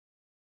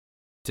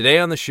Today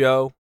on the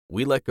show,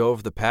 we let go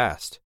of the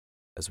past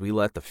as we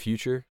let the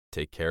future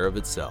take care of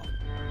itself.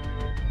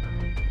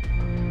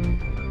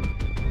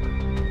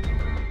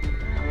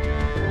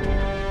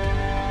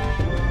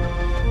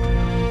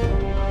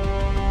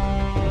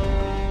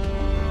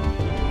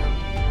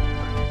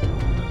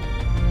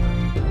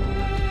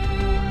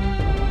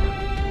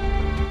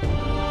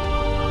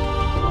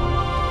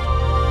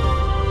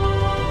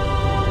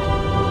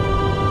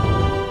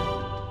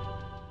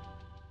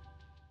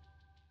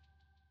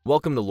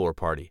 Welcome to Lore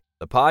Party,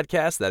 the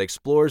podcast that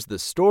explores the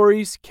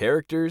stories,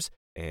 characters,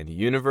 and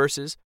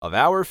universes of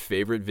our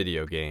favorite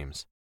video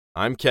games.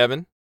 I'm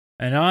Kevin.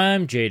 And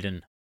I'm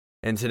Jaden.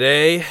 And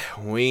today,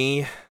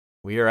 we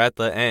are at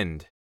the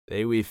end.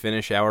 Today we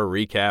finish our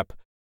recap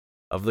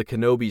of the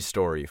Kenobi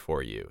story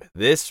for you.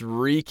 This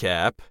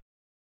recap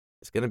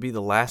is going to be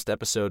the last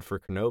episode for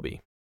Kenobi.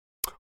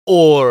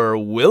 Or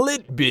will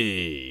it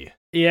be?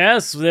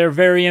 Yes, they're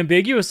very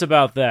ambiguous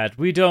about that.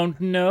 We don't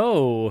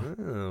know.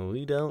 Oh,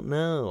 we don't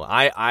know.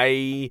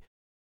 I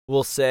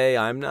will say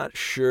I'm not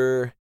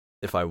sure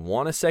if I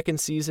want a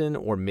second season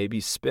or maybe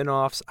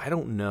spin-offs. I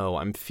don't know.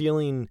 I'm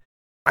feeling...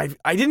 I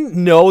didn't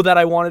know that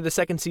I wanted a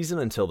second season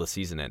until the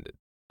season ended.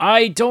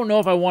 I don't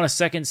know if I want a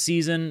second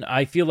season.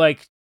 I feel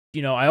like,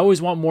 I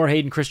always want more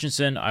Hayden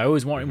Christensen. I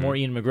always want more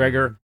Ian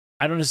McGregor.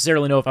 I don't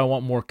necessarily know if I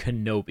want more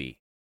Kenobi.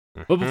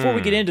 But before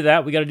we get into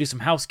that, we got to do some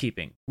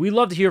housekeeping. We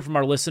love to hear from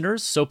our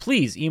listeners, so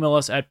please email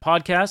us at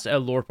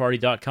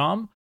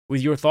podcast@loreparty.com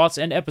with your thoughts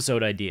and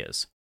episode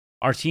ideas.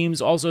 Our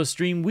teams also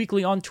stream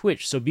weekly on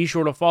Twitch, so be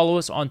sure to follow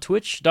us on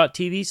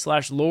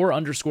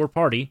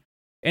twitch.tv/lore_party.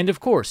 And of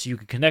course, you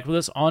can connect with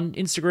us on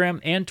Instagram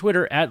and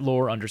Twitter at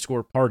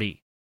lore_party.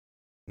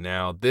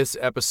 Now, this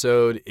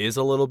episode is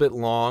a little bit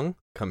long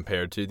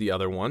compared to the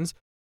other ones.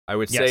 I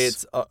would say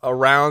it's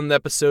around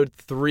episode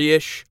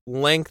 3-ish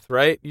length,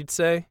 right? You'd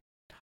say?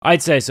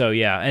 I'd say so,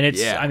 yeah. And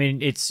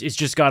it's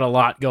just got a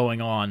lot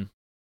going on.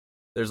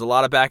 There's a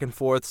lot of back and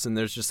forths, and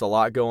there's just a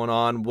lot going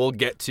on. We'll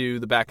get to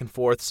the back and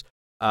forths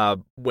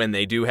when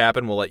they do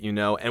happen. We'll let you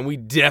know. And we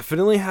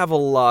definitely have a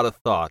lot of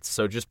thoughts,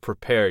 so just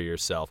prepare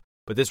yourself.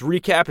 But this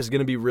recap is going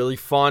to be really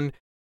fun,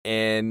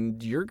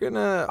 and you're going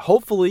to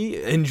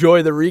hopefully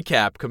enjoy the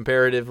recap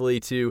comparatively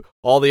to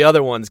all the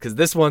other ones, because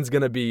this one's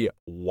going to be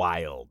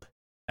wild.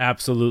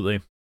 Absolutely.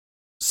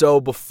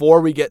 So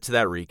before we get to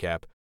that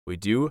recap, we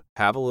do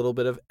have a little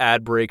bit of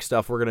ad break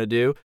stuff we're going to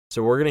do,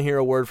 so we're going to hear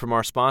a word from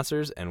our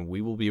sponsors, and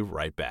we will be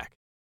right back.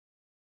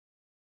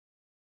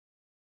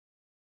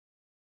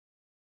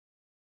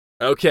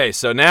 Okay,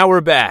 so now we're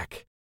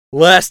back.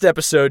 Last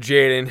episode,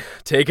 Jaden,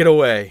 take it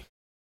away.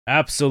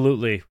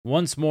 Absolutely.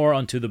 Once more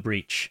onto the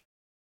breach.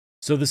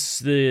 So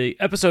the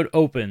episode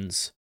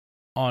opens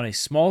on a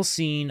small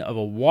scene of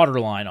a water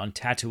line on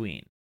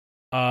Tatooine.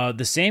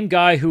 The same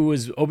guy who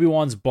was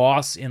Obi-Wan's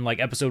boss in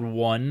episode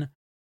 1,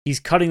 he's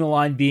cutting the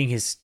line being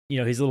his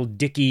little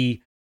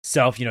dicky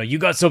self, you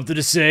got something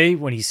to say,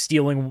 when he's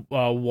stealing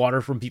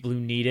water from people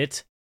who need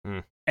it.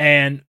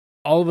 And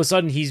all of a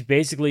sudden he's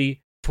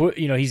basically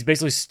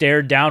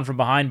stared down from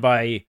behind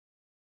by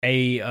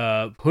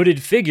a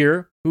hooded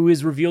figure who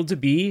is revealed to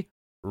be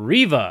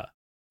Reva,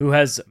 who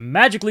has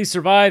magically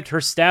survived her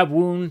stab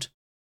wound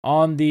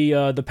on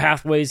the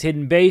Pathway's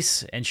hidden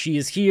base, and she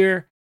is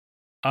here.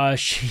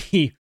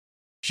 She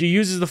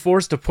uses the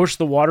Force to push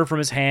the water from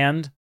his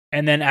hand,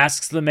 and then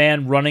asks the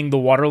man running the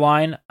water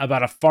line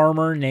about a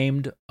farmer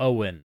named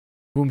Owen,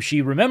 whom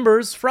she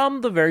remembers from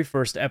the very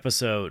first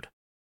episode.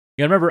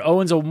 You gotta remember,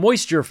 Owen's a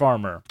moisture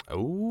farmer.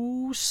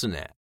 Oh,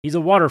 snap. He's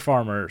a water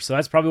farmer, so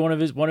that's probably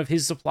one of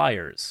his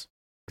suppliers.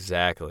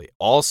 Exactly.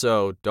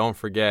 Also, don't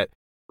forget,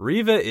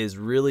 Reva is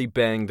really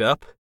banged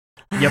up.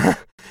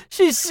 Yep.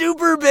 She's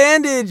super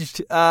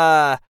bandaged.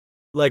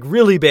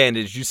 Really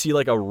bandaged. You see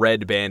a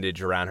red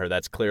bandage around her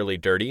that's clearly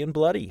dirty and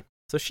bloody.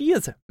 So she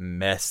is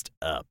messed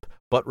up.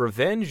 But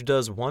revenge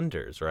does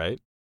wonders,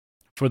 right?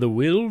 For the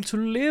will to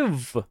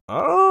live.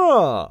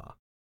 Ah.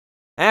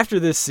 After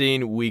this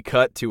scene, we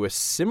cut to a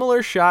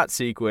similar shot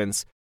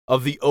sequence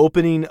of the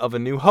opening of A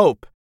New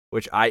Hope,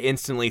 which I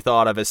instantly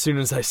thought of as soon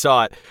as I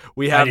saw it.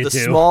 We have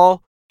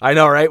I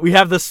know, right? We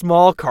have the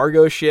small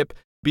cargo ship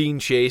being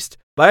chased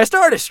by a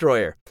Star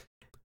Destroyer.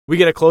 We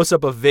get a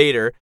close-up of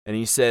Vader, and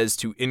he says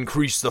to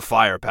increase the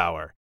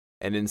firepower.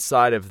 And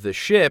inside of the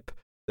ship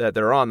that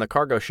they're on, the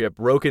cargo ship,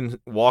 Roken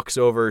walks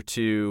over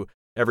to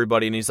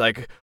everybody, and he's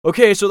like,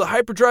 okay, so the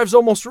hyperdrive's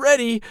almost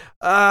ready.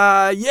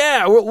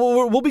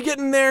 We'll be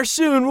getting there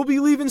soon. We'll be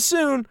leaving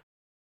soon.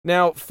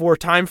 Now, for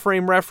time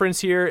frame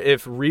reference here,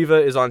 if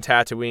Reva is on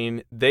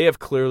Tatooine, they have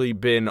clearly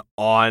been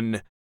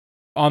on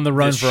the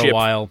run for a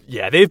while.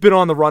 Yeah, they've been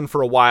on the run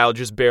for a while,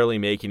 just barely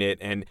making it.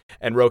 And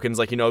Roken's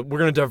like, we're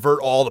going to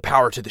divert all the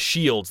power to the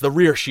shields, the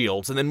rear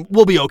shields, and then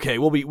we'll be okay.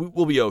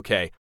 We'll be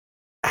okay.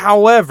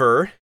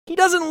 However, he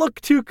doesn't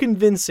look too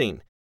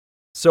convincing.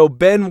 So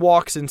Ben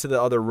walks into the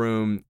other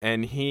room,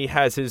 and he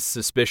has his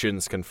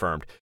suspicions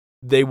confirmed.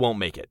 They won't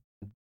make it.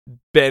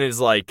 Ben is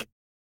like,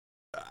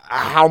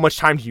 how much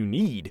time do you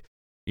need?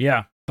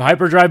 Yeah.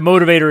 hyperdrive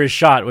motivator is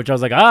shot, which I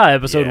was like,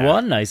 episode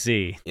 1, I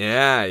see.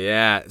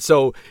 Yeah.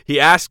 So he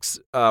asks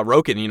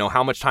Roken,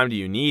 how much time do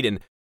you need? And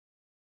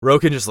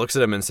Roken just looks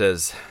at him and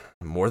says,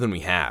 more than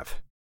we have.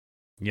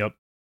 Yep.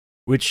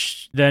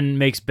 Which then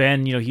makes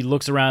Ben, he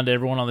looks around at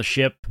everyone on the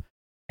ship,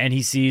 and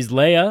he sees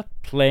Leia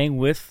playing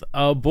with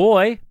a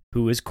boy,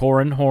 who is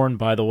Corran Horn,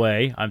 by the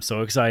way. I'm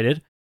so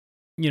excited.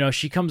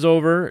 She comes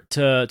over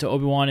to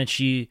Obi-Wan, and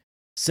she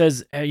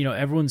says,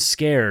 everyone's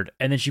scared.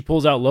 And then she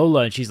pulls out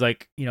Lola, and she's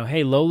like,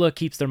 hey, Lola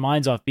keeps their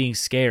minds off being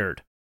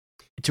scared.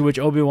 To which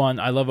Obi-Wan,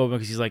 I love Obi-Wan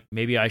because he's like,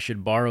 maybe I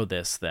should borrow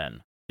this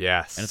then.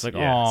 Yes. And it's like,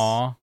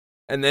 aww.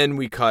 And then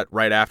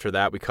right after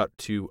that, we cut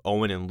to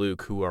Owen and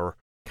Luke, who are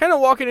kind of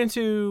walking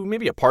into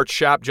maybe a parts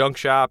shop, junk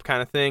shop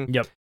kind of thing.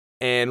 Yep.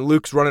 And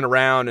Luke's running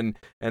around,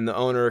 and the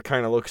owner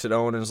kind of looks at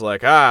Owen and is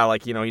like, he's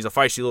a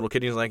feisty little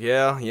kid. He's like,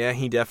 yeah,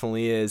 he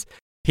definitely is.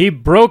 He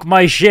broke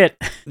my shit.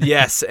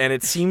 Yes, and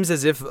it seems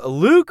as if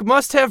Luke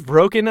must have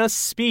broken a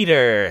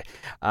speeder.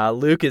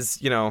 Luke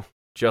is,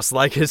 just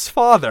like his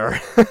father,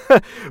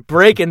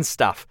 breaking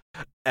stuff,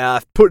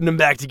 putting them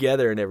back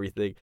together and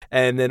everything.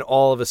 And then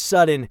all of a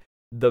sudden,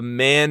 the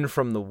man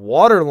from the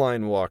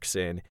waterline walks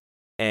in,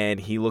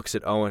 and he looks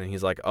at Owen, and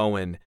he's like,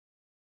 Owen,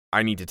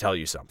 I need to tell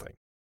you something.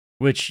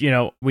 Which,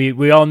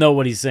 we all know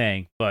what he's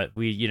saying, but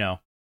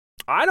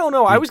I don't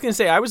know. I was going to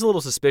say, I was a little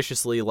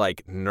suspiciously,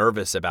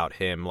 nervous about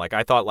him.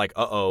 I thought,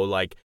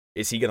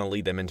 is he going to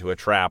lead them into a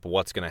trap?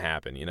 What's going to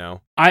happen,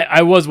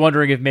 I was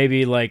wondering if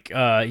maybe, he was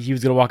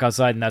going to walk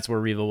outside and that's where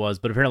Reva was,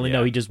 but apparently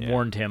no, he just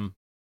warned him.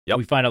 Yep.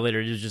 We find out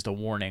later it was just a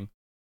warning.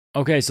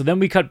 Okay, so then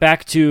we cut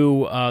back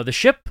to the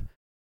ship,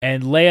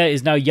 and Leia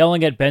is now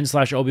yelling at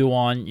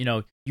Ben/Obi-Wan,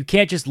 you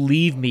can't just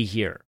leave me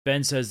here.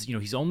 Ben says,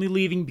 he's only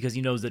leaving because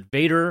he knows that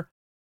Vader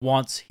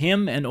wants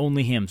him and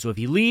only him. So if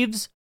he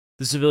leaves,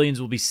 the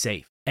civilians will be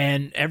safe.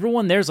 And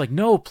everyone there's like,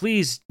 no,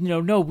 please,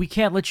 no, we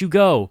can't let you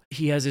go.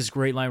 He has this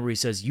great line where he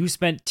says, you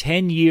spent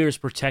 10 years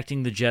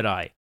protecting the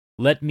Jedi.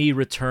 Let me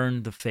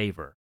return the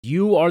favor.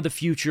 You are the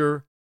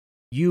future.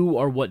 You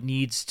are what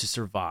needs to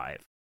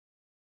survive.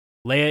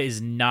 Leia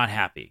is not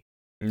happy.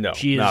 No,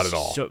 she is not at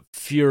all. So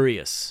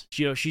furious.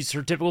 She's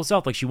her typical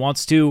self. She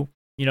wants to,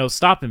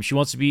 stop him. She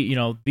wants to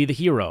be the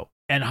hero.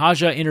 And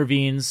Haja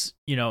intervenes,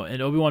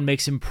 and Obi-Wan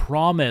makes him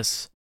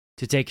promise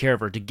to take care of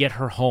her, to get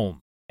her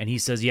home. And he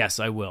says, yes,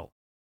 I will.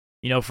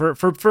 For a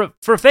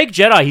fake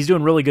Jedi, he's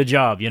doing a really good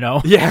job,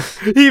 Yeah,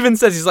 he even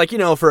says, he's like,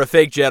 for a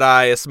fake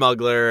Jedi, a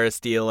smuggler, a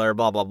stealer,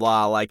 blah, blah,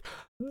 blah,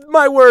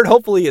 my word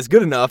hopefully is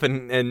good enough.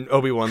 And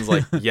Obi-Wan's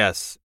like,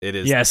 yes, it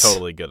is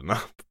totally good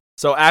enough.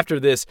 So after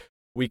this,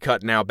 we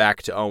cut now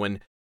back to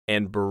Owen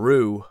and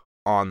Beru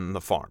on the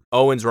farm.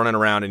 Owen's running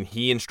around, and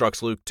he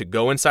instructs Luke to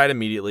go inside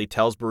immediately,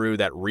 tells Beru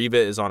that Reva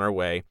is on her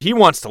way. He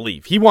wants to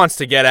leave. He wants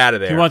to get out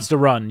of there. He wants to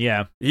run,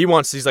 yeah. He's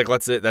like,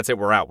 that's it,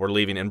 we're out, we're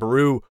leaving. And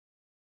Beru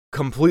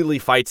completely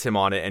fights him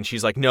on it, and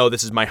she's like, no,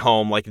 this is my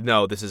home.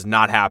 No, this is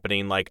not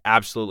happening.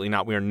 Absolutely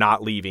not. We are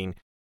not leaving.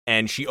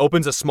 And she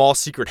opens a small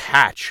secret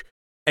hatch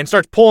and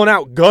starts pulling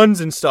out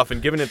guns and stuff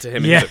and giving it to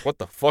him. And he's like, what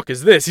the fuck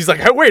is this? He's like,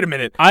 hey, wait a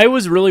minute. I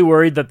was really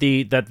worried that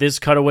this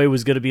cutaway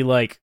was going to be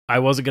I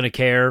wasn't going to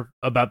care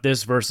about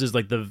this versus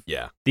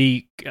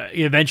the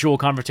eventual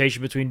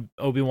confrontation between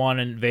Obi-Wan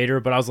and Vader.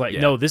 But I was like,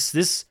 no,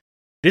 this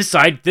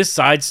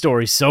side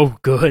story is so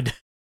good.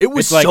 It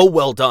was so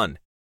well done.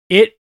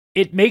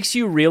 It makes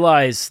you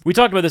realize, we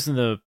talked about this in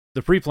the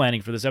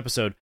pre-planning for this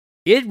episode,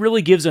 it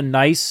really gives a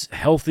nice,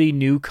 healthy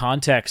new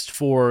context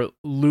for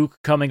Luke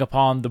coming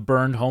upon the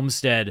burned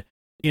homestead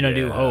in A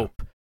New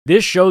Hope.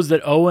 This shows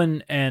that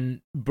Owen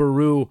and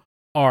Beru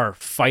are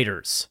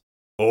fighters.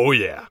 Oh,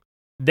 yeah.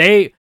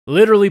 They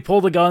literally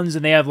pull the guns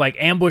and they have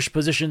ambush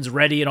positions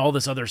ready and all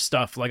this other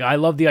stuff. I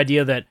love the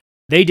idea that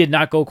they did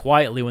not go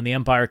quietly when the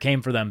Empire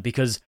came for them,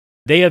 because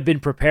they have been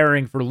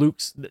preparing for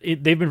Luke's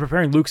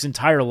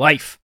entire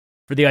life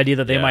for the idea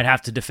that they might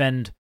have to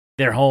defend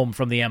their home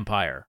from the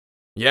Empire.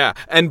 Yeah,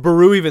 and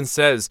Beru even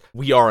says,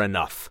 we are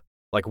enough.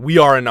 We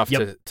are enough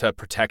to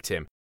protect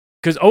him.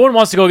 Because Owen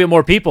wants to go get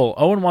more people.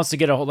 Owen wants to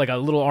get a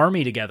little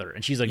army together.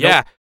 And she's like,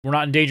 nope, we're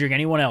not endangering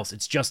anyone else.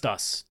 It's just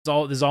us.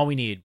 This is all we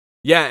need.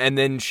 Yeah, and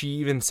then she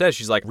even says,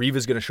 she's like,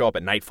 Reva's going to show up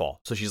at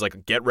nightfall. So she's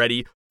like, get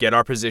ready, get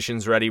our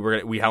positions ready.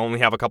 We only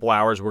have a couple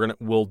hours.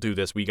 We'll do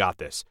this. We got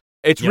this.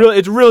 It's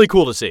really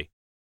cool to see.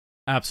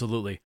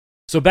 Absolutely.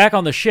 So back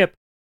on the ship,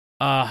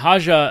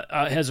 Haja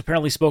has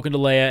apparently spoken to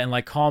Leia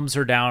and calms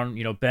her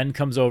down. Ben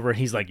comes over and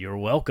he's like, you're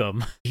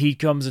welcome. He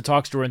comes and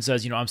talks to her and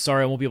says, I'm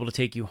sorry I won't be able to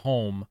take you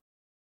home.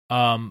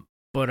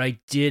 But I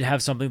did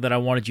have something that I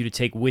wanted you to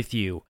take with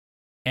you.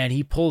 And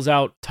he pulls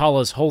out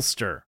Tala's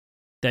holster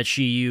that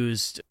she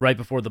used right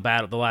before the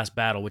last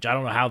battle, which I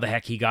don't know how the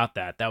heck he got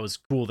that. That was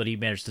cool that he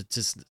managed to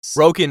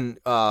Roken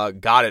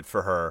got it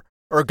for her,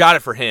 or got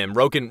it for him.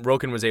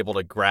 Roken was able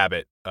to grab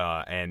it,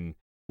 and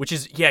which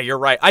is, you're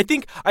right. I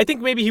think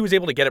maybe he was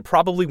able to get it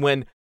probably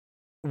when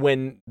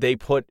they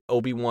put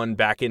Obi-Wan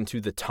back into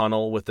the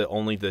tunnel with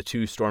only the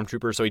two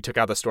stormtroopers. So he took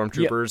out the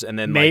stormtroopers, and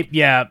then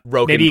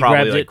Roken maybe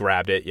probably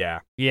grabbed it.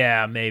 Yeah.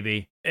 Yeah,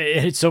 maybe.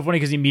 It's so funny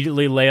because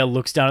immediately Leia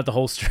looks down at the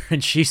holster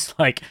and she's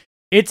like,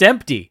 it's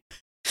empty.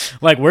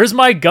 Like, where's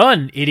my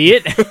gun,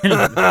 idiot?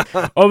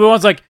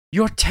 Obi-Wan's like,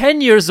 you're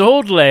 10 years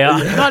old, Leia.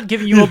 I'm not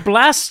giving you a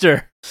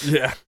blaster.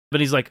 Yeah. But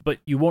he's like, but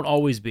you won't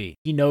always be.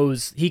 He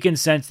knows, he can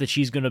sense that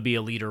she's going to be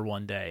a leader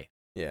one day.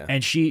 Yeah.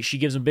 And she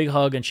gives him a big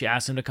hug and she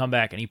asks him to come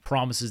back and he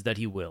promises that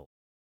he will.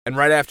 And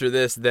right after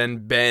this,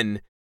 then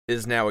Ben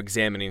is now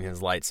examining his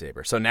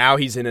lightsaber. So now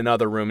he's in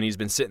another room and he's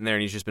been sitting there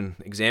and he's just been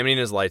examining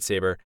his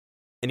lightsaber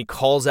and he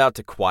calls out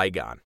to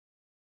Qui-Gon.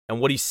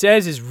 And what he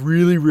says is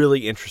really,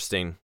 really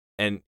interesting.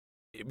 And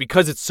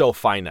because it's so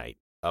finite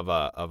of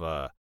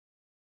a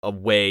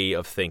way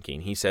of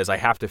thinking, he says, I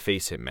have to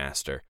face him,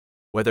 Master.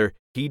 Whether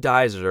he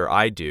dies or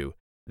I do,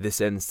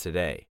 this ends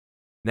today.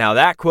 Now,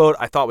 that quote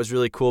I thought was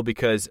really cool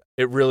because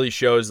it really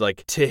shows,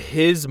 like, to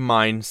his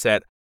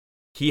mindset,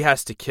 he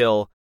has to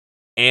kill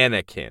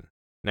Anakin.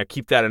 Now,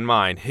 keep that in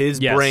mind. His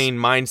brain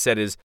mindset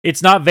is...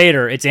 It's not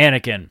Vader, it's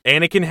Anakin.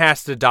 Anakin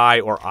has to die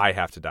or I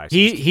have to die. So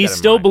he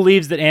still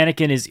believes that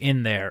Anakin is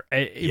in there,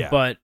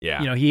 but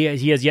you know, he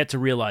has yet to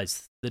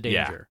realize the danger.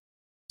 Yeah.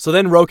 So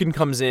then Roken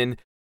comes in,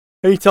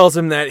 and he tells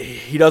him that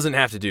he doesn't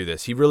have to do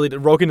this.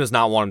 Roken does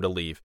not want him to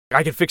leave.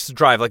 I can fix the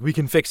drive. Like, we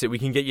can fix it. We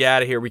can get you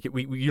out of here.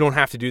 You don't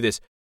have to do this.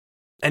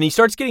 And he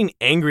starts getting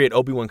angry at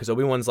Obi-Wan because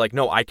Obi-Wan's like,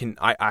 no, I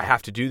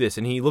have to do this.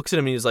 And he looks at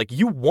him and he's like,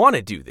 you want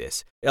to do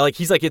this. Like,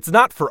 he's like, it's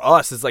not for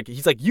us. It's like,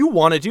 he's like, you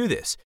want to do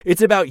this.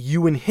 It's about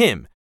you and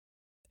him.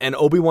 And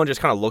Obi-Wan just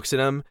kind of looks at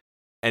him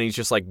and he's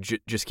just like,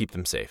 just keep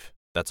them safe.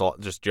 That's all.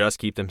 Just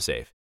keep them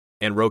safe.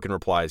 And Roken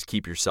replies,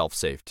 keep yourself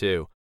safe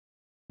too.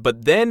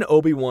 But then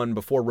Obi-Wan,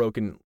 before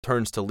Roken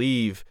turns to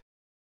leave,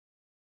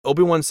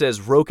 Obi-Wan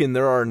says, Roken,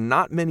 there are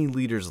not many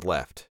leaders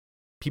left.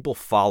 People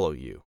follow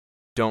you.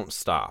 Don't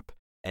stop.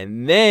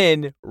 And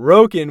then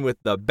Roken, with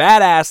the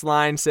badass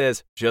line,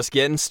 says, just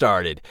getting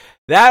started.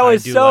 That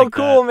was so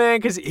cool, man,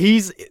 because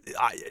he's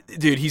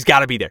got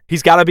to be there.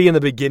 He's got to be in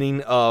the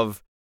beginning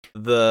of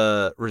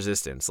the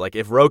Resistance. Like,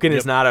 if Roken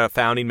is not a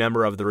founding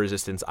member of the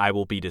Resistance, I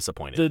will be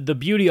disappointed. The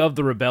beauty of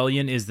the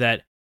Rebellion is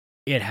that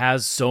it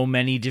has so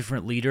many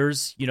different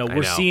leaders. You know,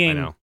 we're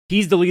seeing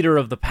he's the leader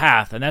of the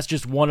Path, and that's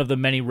just one of the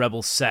many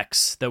rebel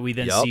sects that we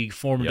then see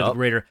form into the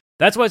greater.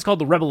 That's why it's called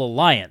the Rebel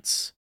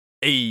Alliance.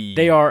 Hey.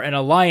 They are an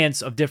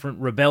alliance of different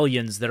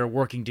rebellions that are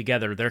working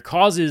together. Their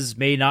causes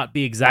may not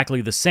be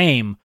exactly the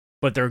same,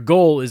 but their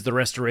goal is the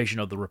restoration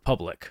of the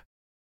Republic.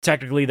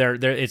 Technically,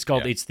 it's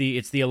called it's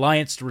the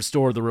Alliance to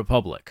Restore the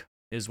Republic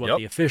is what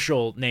the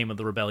official name of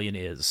the rebellion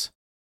is.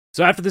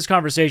 So after this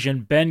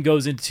conversation, Ben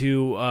goes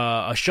into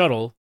a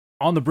shuttle.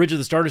 On the bridge of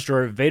the Star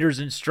Destroyer, Vader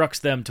instructs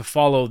them to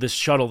follow this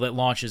shuttle that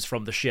launches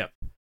from the ship.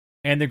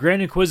 And the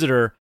Grand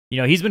Inquisitor,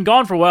 you know, he's been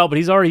gone for a while, but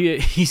he's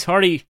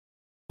already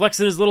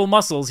flexing his little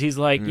muscles. He's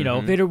like, you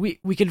know, Vader,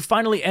 we can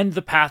finally end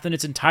the Path in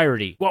its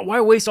entirety. Well,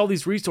 why waste all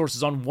these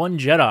resources on one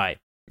Jedi?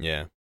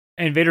 Yeah.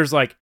 And Vader's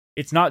like,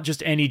 it's not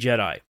just any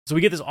Jedi. So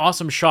we get this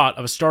awesome shot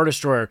of a Star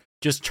Destroyer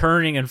just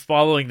turning and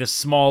following this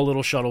small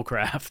little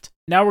shuttlecraft.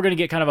 Now we're going to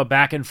get kind of a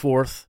back and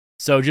forth.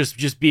 So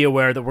just be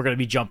aware that we're going to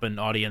be jumping,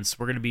 audience.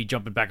 We're going to be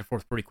jumping back and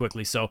forth pretty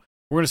quickly. So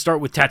we're going to start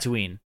with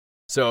Tatooine.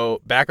 So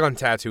back on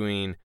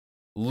Tatooine,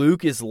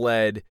 Luke is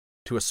led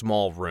to a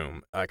small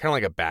room, kind of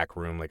like a back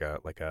room, like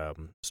a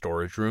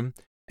storage room.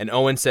 And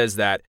Owen says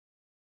that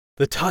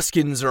the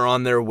Tuskens are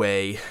on their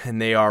way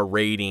and they are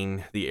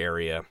raiding the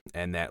area,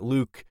 and that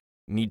Luke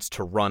needs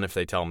to run if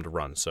they tell him to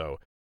run. So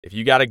if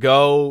you gotta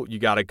go, you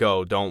gotta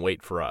go. Don't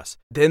wait for us.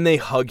 Then they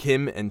hug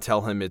him and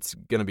tell him it's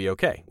gonna be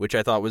okay, which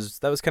I thought was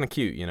kind of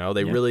cute. You know,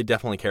 they really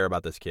definitely care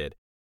about this kid.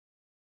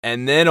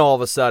 And then all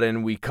of a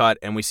sudden we cut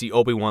and we see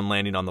Obi-Wan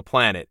landing on the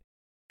planet.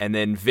 And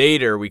then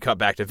Vader, we cut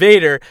back to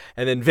Vader,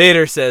 and then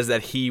Vader says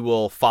that he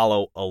will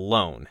follow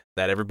alone,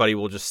 that everybody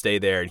will just stay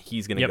there and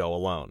he's gonna go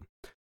alone.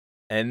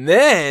 And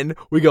then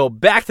we go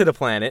back to the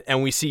planet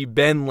and we see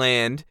Ben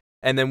land,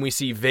 and then we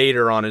see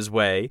Vader on his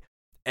way.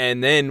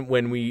 And then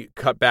when we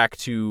cut back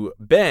to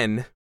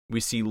Ben, we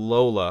see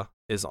Lola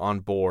is on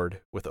board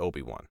with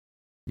Obi-Wan.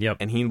 Yep.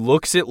 And he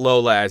looks at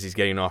Lola as he's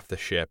getting off the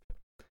ship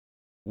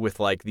with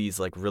like these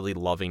like really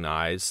loving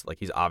eyes. Like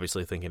he's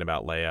obviously thinking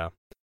about Leia.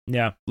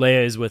 Yeah,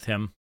 Leia is with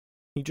him.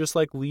 He just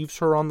like leaves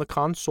her on the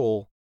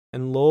console,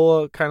 and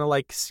Lola kind of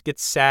like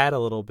gets sad a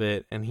little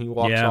bit, and he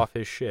walks off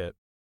his ship.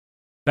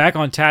 Back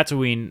on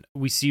Tatooine,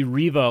 we see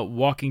Reva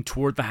walking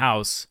toward the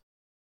house.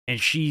 And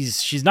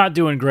she's not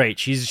doing great.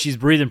 She's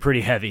breathing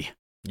pretty heavy.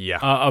 Yeah.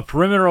 A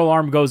perimeter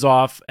alarm goes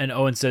off, and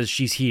Owen says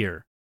she's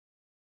here.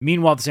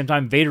 Meanwhile, at the same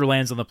time, Vader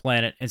lands on the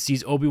planet and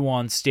sees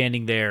Obi-Wan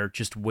standing there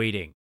just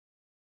waiting.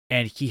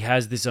 And he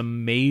has this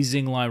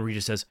amazing line where he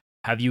just says,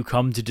 "Have you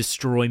come to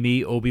destroy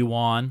me,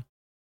 Obi-Wan?"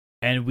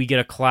 And we get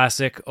a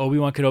classic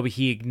Obi-Wan Kenobi.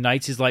 He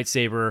ignites his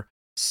lightsaber,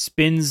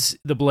 spins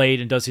the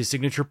blade, and does his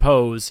signature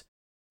pose.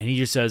 And he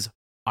just says,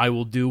 "I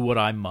will do what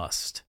I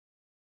must."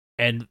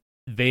 And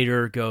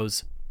Vader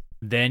goes,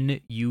 "Then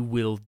you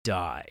will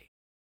die."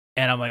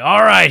 And I'm like,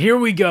 all right, here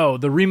we go.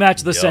 The rematch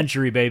of the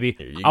century, baby.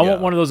 I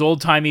want one of those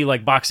old-timey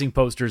like boxing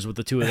posters with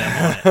the two of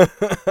them on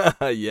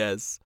it.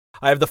 Yes.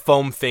 I have the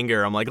foam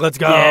finger. I'm like, let's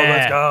go,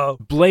 let's go.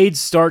 Blades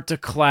start to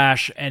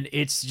clash, and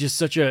it's just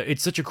such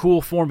a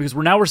cool form because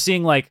we're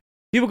seeing like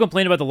people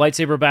complain about the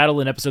lightsaber battle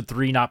in episode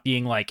 3 not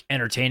being like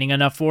entertaining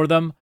enough for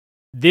them.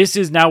 This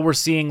is now we're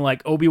seeing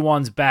like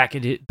Obi-Wan's back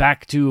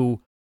to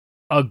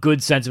a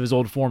good sense of his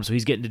old form, so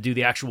he's getting to do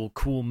the actual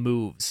cool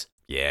moves.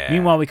 Yeah.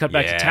 Meanwhile, we cut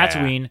back to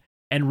Tatooine,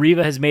 and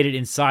Reva has made it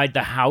inside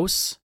the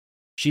house.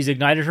 She's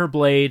ignited her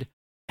blade,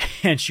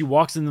 and she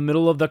walks in the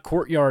middle of the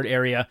courtyard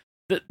area.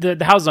 The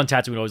houses on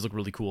Tatooine always look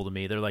really cool to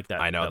me. They're like that.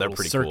 I know, they're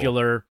pretty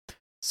circular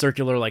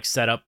like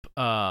setup,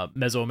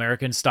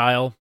 Mesoamerican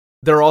style.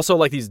 They're also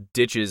like these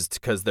ditches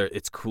because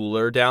it's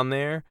cooler down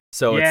there.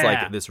 So it's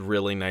like this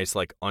really nice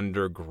like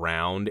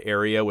underground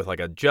area with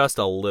like just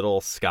a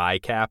little sky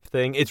cap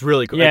thing. It's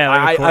really cool.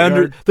 Yeah,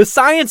 like the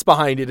science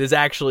behind it is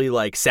actually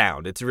like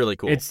sound. It's really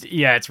cool.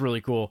 It's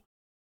really cool.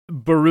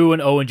 Baru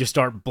and Owen just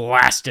start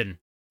blasting.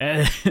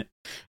 Frank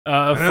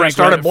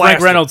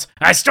Reynolds,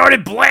 I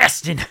started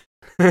blasting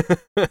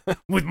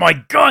with my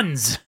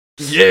guns.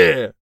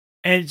 Yeah.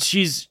 And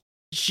she's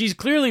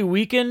clearly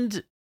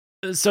weakened,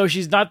 so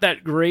she's not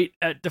that great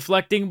at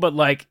deflecting, but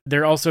like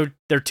they're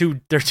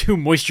two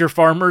moisture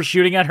farmers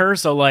shooting at her,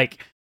 so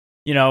like,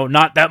 you know,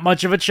 not that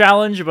much of a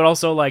challenge, but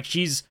also like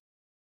she's,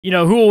 you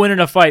know, who will win in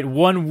a fight?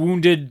 One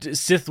wounded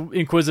Sith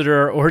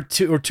Inquisitor or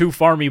two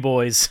farmy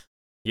boys?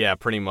 Yeah,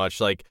 pretty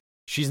much. Like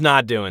she's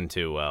not doing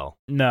too well.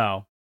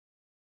 No.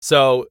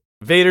 So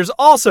Vader's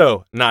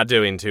also not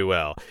doing too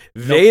well.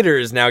 Nope. Vader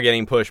is now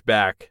getting pushed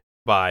back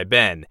by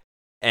Ben,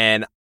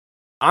 and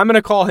I'm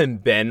gonna call him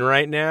Ben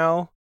right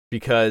now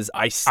because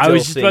I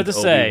was just about to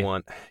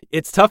Obi-Wan.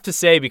 It's tough to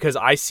say because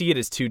I see it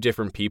as two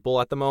different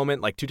people at the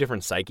moment, like two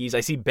different psyches.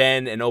 I see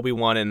Ben and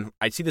Obi-Wan, and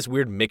I see this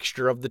weird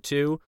mixture of the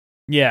two.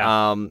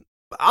 Yeah.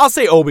 I'll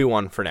say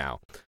Obi-Wan for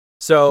now.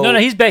 So no,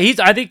 he's Ben.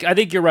 I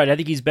think you're right. I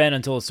think he's Ben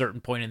until a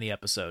certain point in the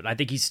episode. I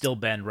think he's still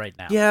Ben right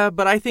now. Yeah,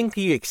 but I think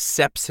he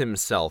accepts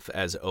himself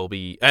as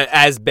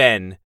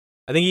Ben.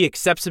 I think he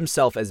accepts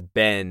himself as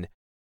Ben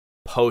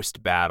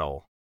post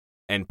battle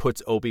and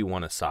puts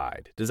Obi-Wan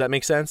aside. Does that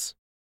make sense?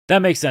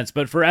 That makes sense.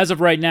 But for as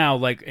of right now,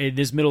 like in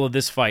this middle of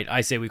this fight,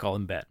 I say we call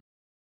him Ben.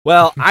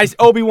 Well,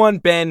 Obi-Wan,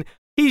 Ben,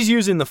 he's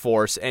using the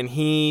Force and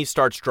he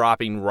starts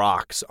dropping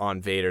rocks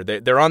on Vader.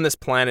 They're on this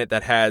planet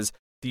that has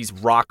these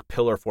rock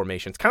pillar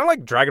formations, kind of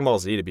like Dragon Ball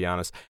Z, to be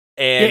honest.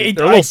 And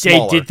they're a little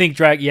smaller. I did think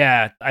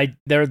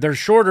they're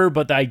shorter,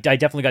 but I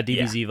definitely got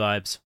DBZ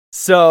vibes.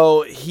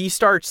 So he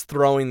starts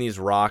throwing these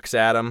rocks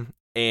at him,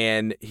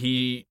 and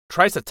he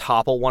tries to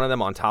topple one of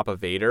them on top of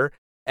Vader.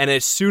 And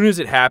as soon as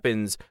it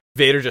happens,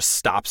 Vader just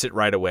stops it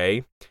right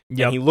away.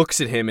 Yep. And he looks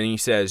at him and he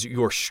says,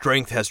 "Your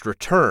strength has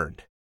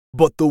returned,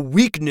 but the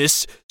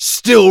weakness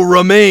still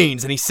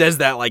remains." And he says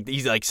that like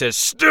he's like says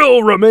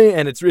 "still remain,"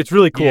 and it's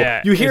really cool.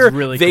 Yeah, you hear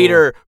really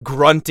Vader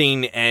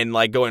grunting and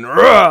like going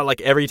 "Rah!"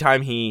 like every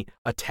time he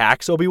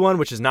attacks Obi-Wan,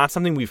 which is not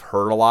something we've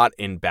heard a lot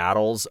in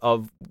battles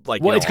of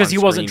like. Well, it's because he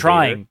wasn't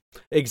trying.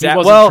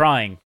 Exactly. He wasn't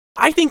trying.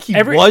 I think he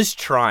was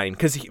trying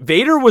because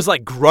Vader was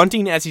like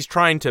grunting as he's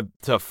trying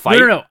to fight.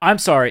 No. I'm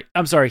sorry.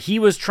 He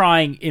was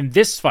trying in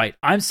this fight.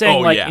 I'm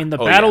saying in the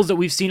battles that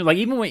we've seen, like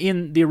even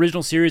in the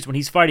original series when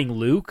he's fighting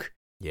Luke.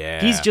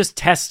 Yeah. He's just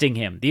testing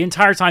him. The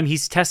entire time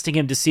he's testing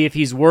him to see if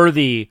he's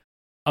worthy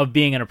of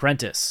being an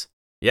apprentice.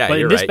 Yeah, but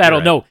in this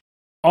battle, no.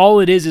 All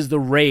it is the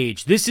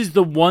rage. This is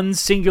the one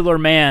singular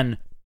man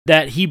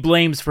that he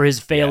blames for his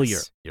failure.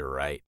 Yes, you're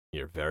right.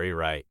 You're very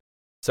right.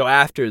 So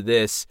after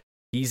this,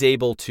 he's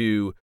able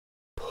to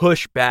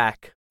push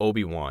back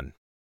Obi-Wan.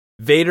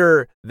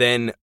 Vader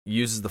then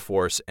uses the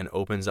Force and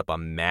opens up a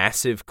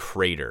massive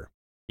crater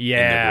in the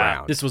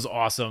ground. This was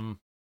awesome.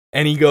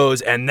 And he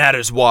goes, "And that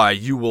is why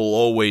you will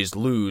always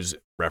lose,"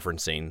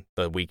 referencing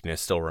the weakness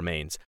still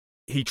remains.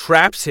 He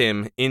traps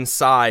him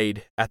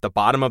inside at the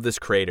bottom of this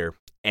crater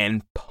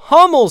and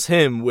pummels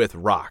him with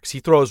rocks. He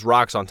throws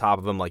rocks on top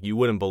of him like you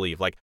wouldn't believe.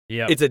 Like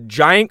It's a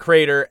giant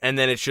crater, and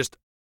then it's just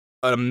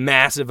a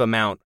massive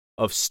amount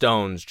of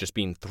stones just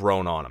being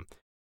thrown on him.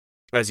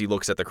 As he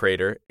looks at the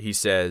crater, he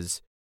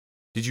says,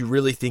 "Did you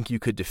really think you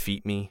could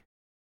defeat me?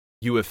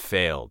 You have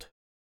failed,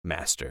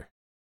 Master."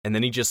 And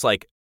then he just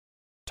like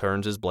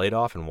turns his blade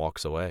off and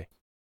walks away.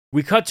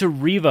 We cut to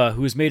Reva,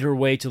 who has made her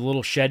way to the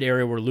little shed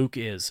area where Luke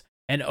is,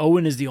 and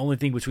Owen is the only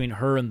thing between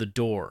her and the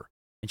door.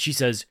 And she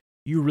says,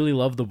 "You really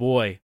love the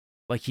boy,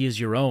 like he is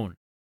your own."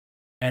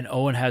 And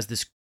Owen has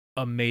this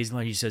amazing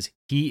line. He says,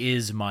 "He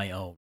is my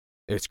own."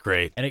 It's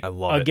great. And I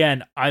love it.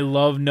 Again, I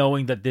love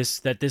knowing that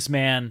this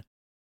man,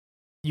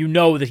 you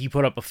know that he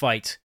put up a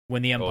fight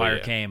when the Empire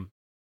came.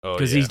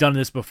 Because he's done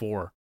this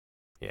before.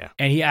 Yeah.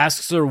 And he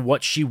asks her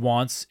what she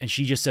wants, and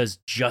she just says,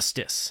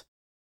 "Justice."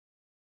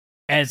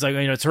 And it's like,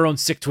 it's her own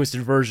sick,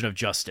 twisted version of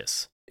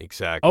justice.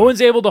 Exactly.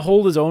 Owen's able to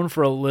hold his own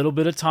for a little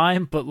bit of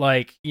time, but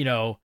like,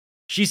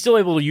 she's still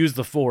able to use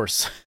the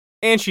Force.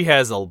 And she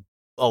has a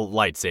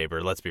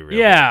lightsaber, let's be real.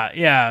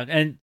 Yeah.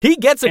 And he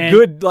gets a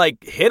good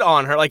like hit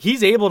on her. Like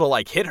he's able to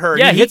like hit her.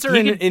 Yeah, he hits her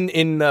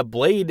in the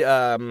blade,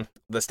 the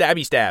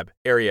stabby stab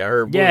area,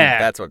 her wound,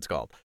 that's what it's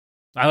called.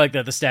 I like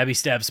that, the stabby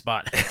stab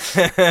spot.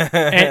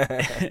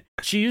 And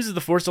she uses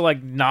the Force to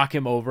like knock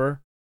him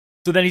over.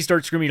 So then he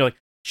starts screaming, like,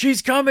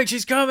 she's coming,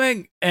 she's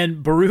coming.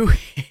 And Baru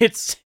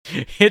hits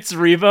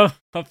Reva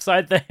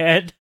upside the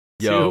head.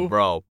 Yo,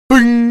 bro.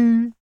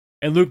 Bing!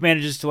 And Luke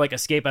manages to like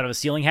escape out of a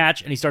ceiling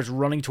hatch, and he starts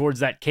running towards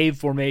that cave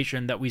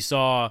formation that we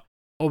saw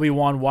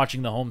Obi-Wan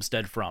watching the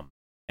homestead from.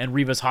 And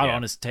Reva's hot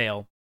on his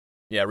tail.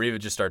 Yeah, Reva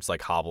just starts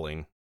like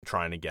hobbling,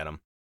 trying to get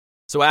him.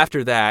 So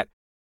after that,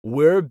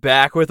 we're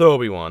back with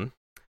Obi-Wan,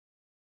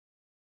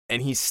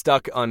 and he's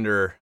stuck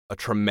under a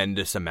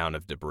tremendous amount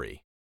of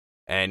debris.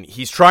 And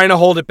he's trying to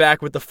hold it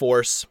back with the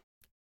Force,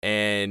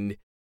 and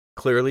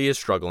clearly is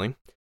struggling.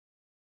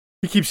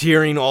 He keeps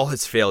hearing all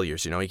his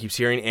failures, He keeps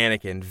hearing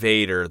Anakin,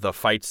 Vader, the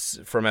fights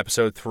from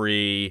Episode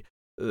 3,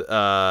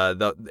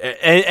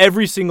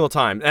 every single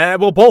time.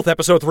 Both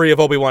Episode 3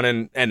 of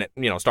Obi-Wan and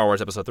Star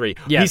Wars Episode 3.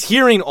 Yes. He's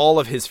hearing all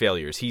of his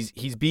failures.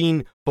 He's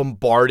being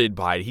bombarded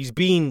by it. He's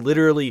being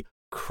literally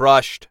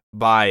crushed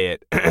by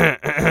it.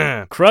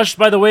 Crushed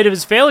by the weight of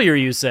his failure,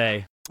 you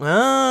say? And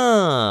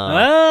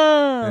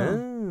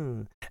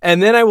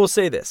then I will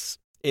say this.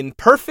 In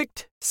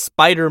perfect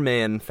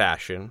Spider-Man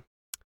fashion,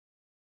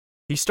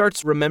 he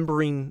starts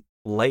remembering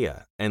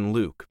Leia and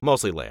Luke,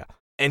 mostly Leia.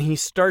 And he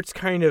starts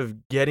kind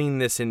of getting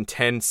this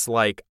intense,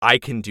 like, I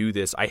can do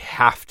this. I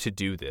have to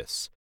do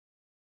this.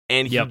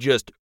 And he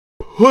just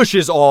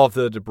pushes all of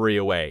the debris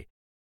away.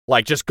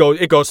 Like,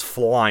 it goes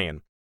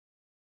flying.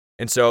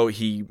 And so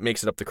he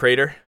makes it up the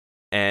crater.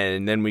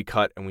 And then we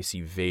cut and we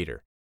see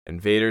Vader.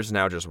 And Vader's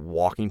now just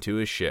walking to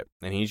his ship.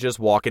 And he's just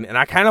walking. And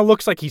it kind of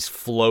looks like he's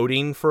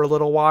floating for a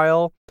little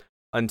while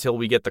until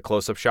we get the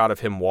close-up shot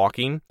of him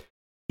walking.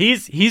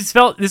 He's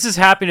felt this is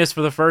happiness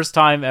for the first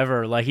time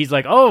ever. Like, he's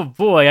like, oh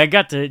boy, I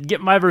got to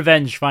get my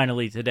revenge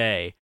finally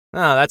today.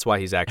 Oh, that's why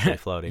he's actually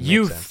floating.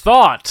 You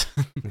thought.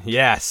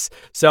 Yes.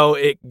 So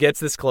it gets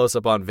this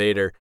close-up on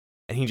Vader,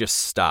 and he just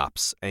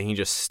stops, and he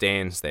just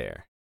stands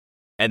there.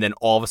 And then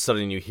all of a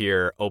sudden you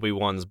hear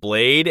Obi-Wan's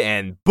blade,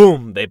 and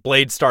boom, the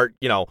blades start,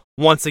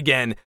 once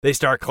again, they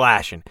start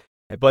clashing.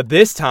 But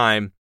this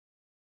time,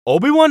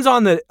 Obi-Wan's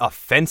on the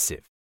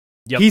offensive.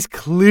 Yep. He's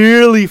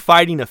clearly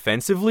fighting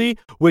offensively,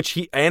 which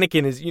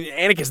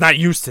Anakin's not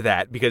used to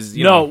that because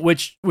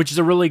which is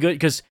a really good,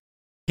 because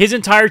his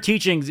entire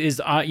teachings is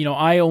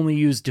I only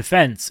use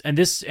defense, and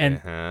this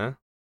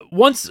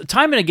once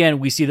time and again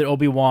we see that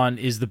Obi-Wan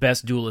is the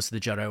best duelist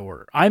of the Jedi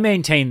Order. I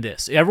maintain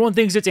this. Everyone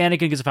thinks it's Anakin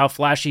because of how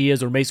flashy he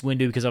is, or Mace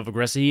Windu because of how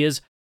aggressive he is.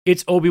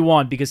 It's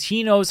Obi-Wan because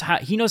he knows how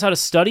to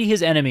study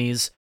his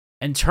enemies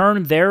and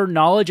turn their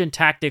knowledge and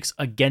tactics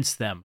against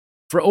them.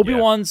 For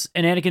Obi-Wan's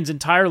and Anakin's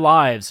entire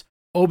lives,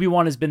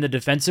 Obi-Wan has been the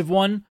defensive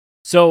one,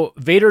 so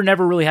Vader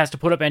never really has to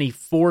put up any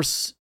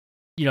Force,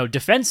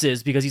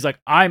 defenses, because he's like,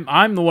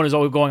 I'm the one who's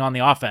always going on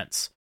the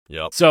offense.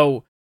 Yep.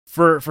 So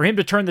for him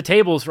to turn the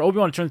tables, for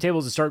Obi-Wan to turn the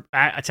tables and start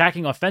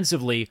attacking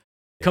offensively,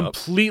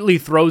 completely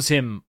throws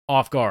him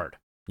off guard.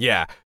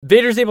 Yeah,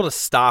 Vader's able to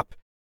stop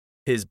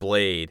his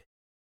blade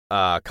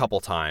a couple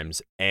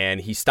times,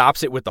 and he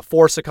stops it with the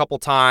Force a couple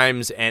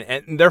times,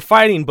 and they're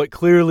fighting, but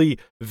clearly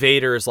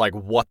Vader is like,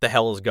 what the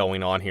hell is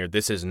going on here?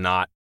 This is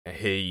not.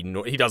 He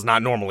does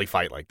not normally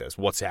fight like this.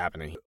 What's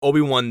happening?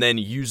 Obi-Wan then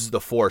uses the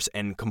Force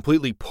and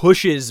completely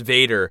pushes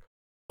Vader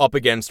up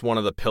against one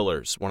of the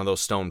pillars, one of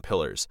those stone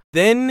pillars.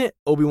 Then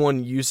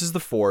Obi-Wan uses the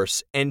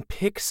Force and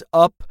picks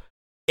up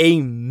a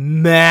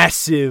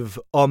massive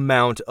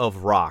amount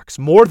of rocks,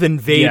 more than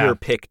Vader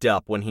picked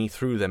up when he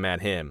threw them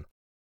at him.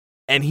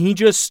 And he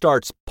just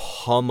starts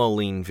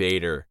pummeling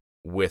Vader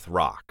with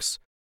rocks,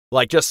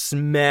 like just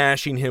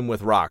smashing him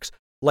with rocks.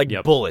 Like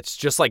bullets,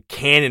 just like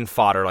cannon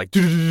fodder, like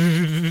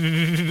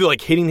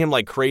hitting him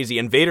like crazy.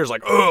 And Vader's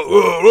like,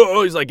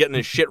 he's like getting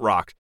his shit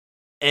rocked.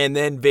 And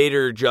then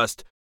Vader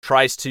just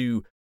tries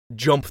to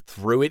jump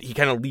through it. He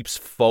kind of leaps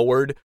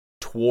forward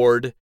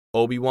toward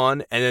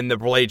Obi-Wan, and then the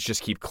blades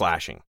just keep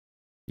clashing.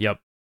 Yep.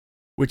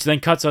 Which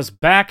then cuts us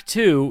back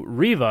to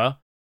Reva,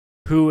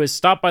 who is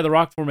stopped by the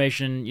rock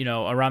formation,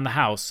 around the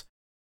house,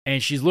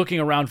 and she's looking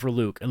around for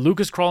Luke. And Luke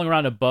is crawling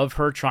around above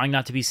her, trying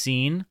not to be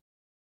seen.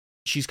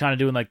 She's kind of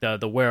doing like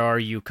the where are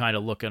you kind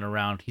of looking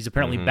around. He's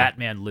apparently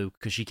Batman Luke,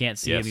 because she can't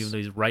see him even though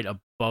he's right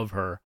above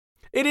her.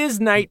 It is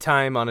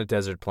nighttime on a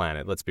desert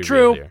planet, let's be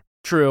real here.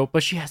 True,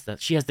 but she has the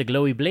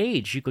glowy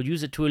blade. She could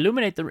use it to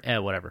illuminate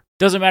the whatever.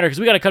 Doesn't matter, because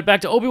we got to cut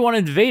back to Obi-Wan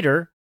and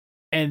Vader,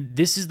 and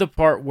this is the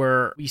part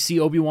where we see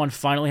Obi-Wan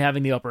finally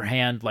having the upper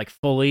hand, like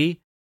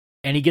fully,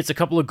 and he gets a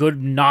couple of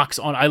good knocks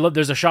on.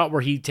 There's a shot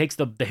where he takes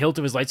the hilt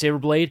of his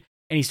lightsaber blade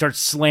and he starts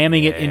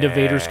slamming it into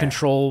Vader's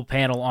control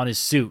panel on his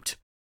suit,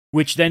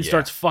 which then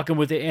starts fucking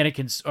with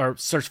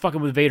starts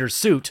fucking with Vader's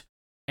suit,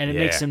 and it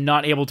makes him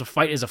not able to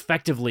fight as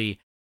effectively.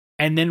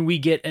 And then we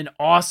get an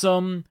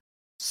awesome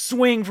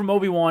swing from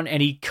Obi-Wan,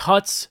 and he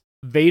cuts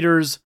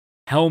Vader's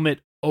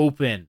helmet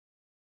open.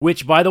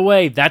 Which, by the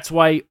way, that's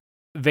why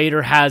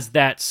Vader has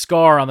that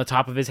scar on the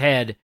top of his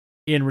head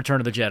in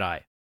Return of the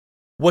Jedi.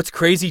 What's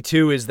crazy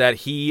too is that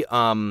he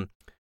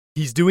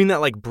He's doing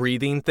that like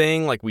breathing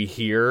thing like we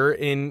hear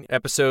in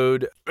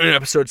episode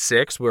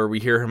 6 where we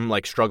hear him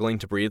like struggling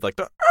to breathe like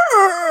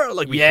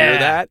we hear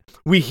that.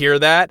 We hear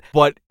that,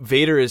 but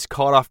Vader is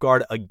caught off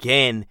guard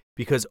again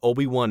because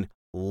Obi-Wan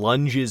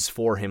lunges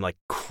for him like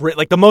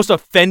the most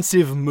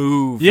offensive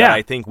move that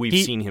I think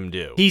we've seen him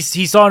do. He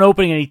saw an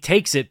opening and he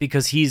takes it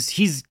because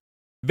he's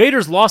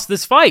Vader's lost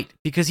this fight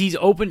because he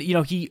opened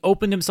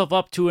himself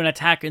up to an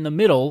attack in the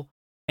middle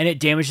and it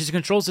damaged his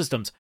control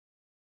systems.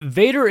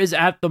 Vader is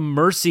at the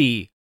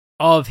mercy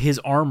of his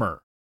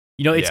armor.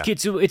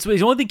 It's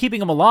the only thing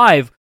keeping him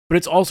alive, but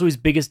it's also his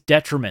biggest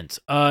detriment.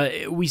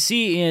 We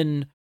see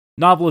in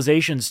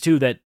novelizations too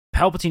that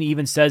Palpatine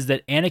even says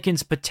that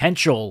Anakin's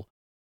potential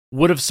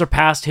would have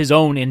surpassed his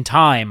own in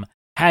time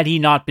had he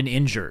not been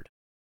injured.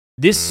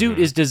 This suit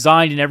is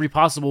designed in every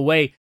possible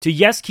way to,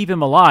 yes, keep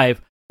him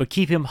alive, but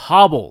keep him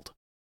hobbled.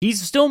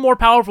 He's still more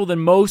powerful than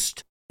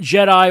most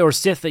Jedi or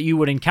Sith that you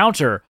would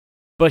encounter,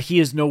 but he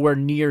is nowhere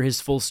near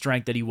his full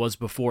strength that he was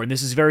before. And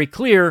this is very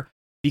clear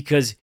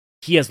because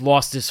he has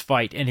lost this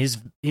fight, and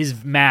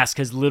his mask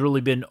has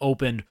literally been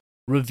opened,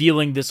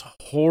 revealing this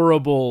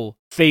horrible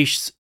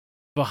face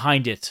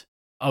behind it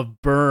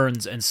of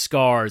burns and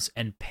scars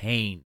and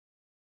pain.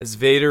 As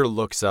Vader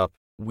looks up,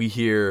 we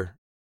hear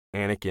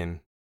Anakin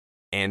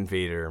and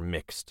Vader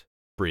mixed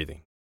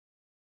breathing.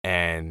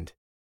 And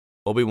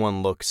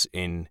Obi-Wan looks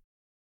in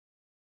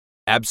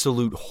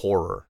absolute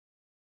horror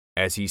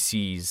as he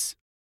sees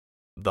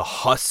the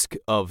husk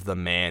of the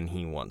man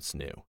he once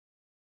knew.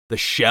 The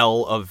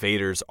shell of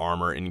Vader's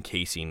armor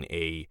encasing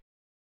a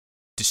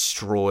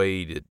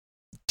destroyed,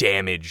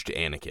 damaged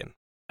Anakin.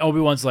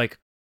 Obi-Wan's like,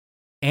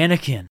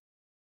 Anakin.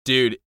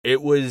 Dude,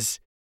 it was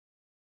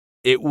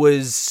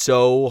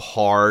so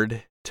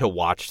hard to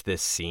watch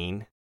this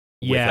scene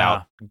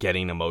without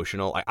getting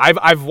emotional.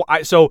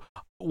 So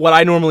what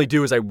I normally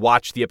do is I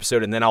watch the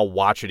episode and then I'll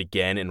watch it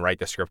again and write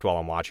the script while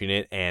I'm watching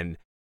it. And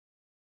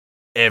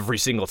every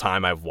single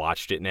time I've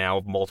watched it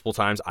now, multiple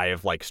times, I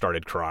have like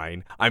started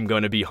crying. I'm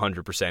going to be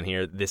 100%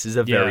 here. This is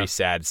a very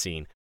sad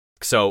scene.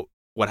 So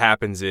what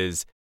happens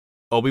is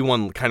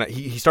Obi-Wan kind of,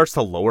 he starts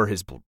to lower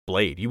his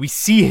blade. We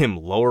see him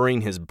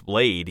lowering his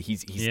blade.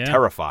 He's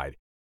terrified.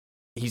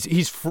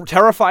 He's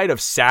terrified of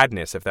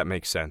sadness, if that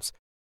makes sense.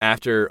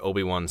 After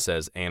Obi-Wan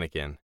says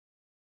Anakin,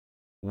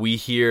 we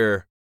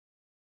hear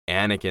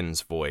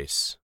Anakin's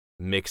voice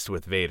mixed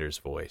with Vader's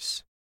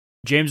voice.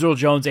 James Earl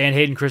Jones and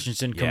Hayden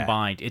Christensen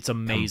combined. It's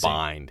amazing.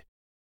 Combined.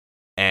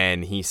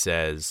 And he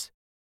says,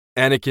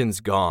 Anakin's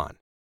gone.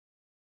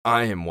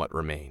 I am what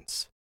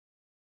remains.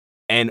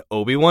 And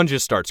Obi-Wan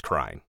just starts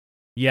crying.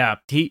 Yeah,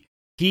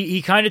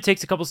 he kind of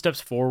takes a couple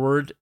steps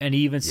forward, and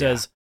he even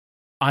says,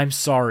 I'm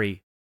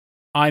sorry.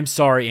 I'm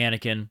sorry,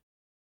 Anakin,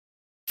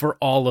 for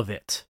all of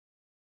it.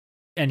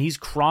 And he's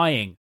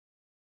crying.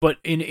 But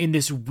in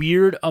this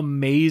weird,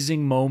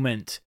 amazing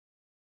moment,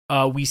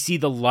 we see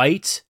the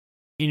light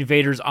in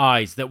Vader's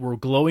eyes that were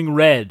glowing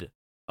red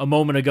a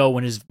moment ago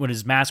when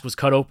his mask was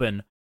cut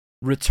open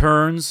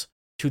returns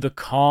to the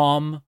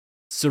calm,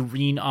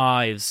 serene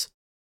eyes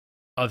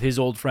of his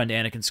old friend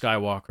Anakin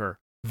Skywalker.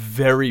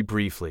 Very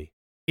briefly.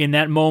 In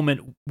that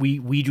moment,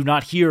 we do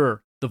not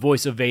hear the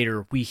voice of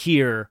Vader. We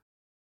hear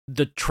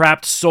the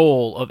trapped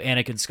soul of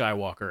Anakin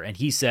Skywalker, and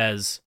he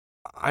says,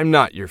 I'm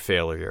not your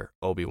failure,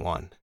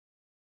 Obi-Wan.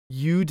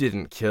 You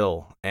didn't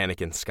kill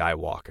Anakin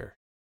Skywalker.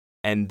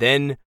 And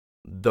then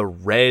the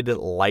red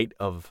light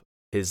of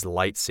his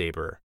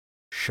lightsaber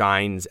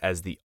shines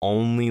as the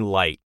only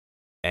light,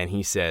 and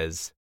he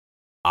says,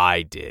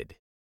 I did.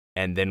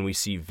 And then we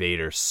see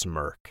Vader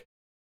smirk.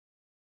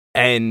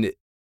 And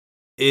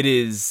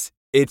it's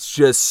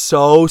just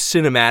so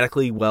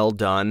cinematically well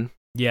done.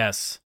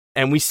 Yes.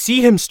 And we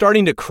see him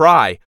starting to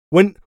cry.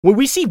 When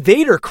we see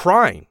Vader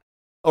crying,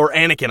 or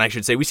Anakin, I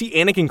should say, we see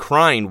Anakin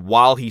crying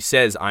while he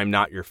says, I'm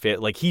not your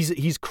fit. Like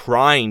he's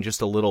crying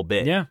just a little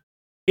bit. Yeah.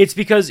 It's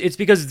because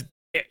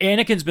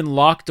Anakin's been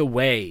locked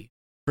away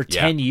for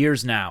 10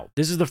 years now.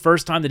 This is the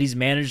first time that he's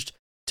managed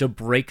to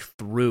break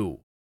through.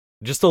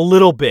 Just a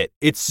little bit.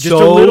 It's just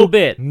a little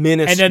bit.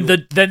 Minuscule.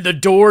 And then the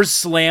doors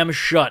slam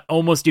shut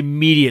almost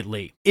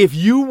immediately. If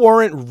you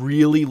weren't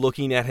really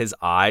looking at his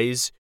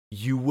eyes,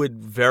 you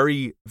would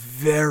very,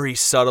 very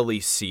subtly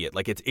see it.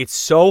 Like it's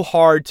so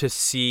hard to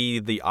see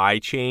the eye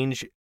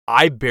change.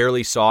 I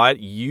barely saw it.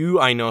 You,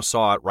 I know,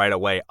 saw it right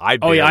away. I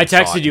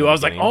texted you. I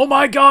was like, oh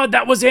my God,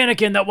 that was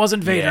Anakin. That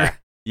wasn't Vader.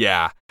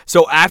 Yeah.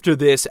 So after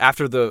this,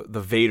 after the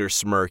Vader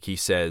smirk, he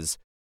says,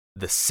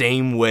 the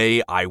same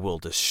way I will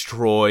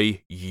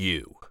destroy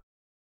you.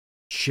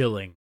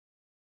 Chilling.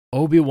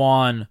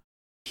 Obi-Wan,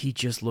 he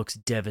just looks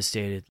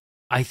devastated.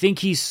 I think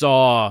he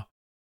saw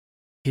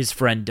his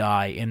friend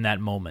die in that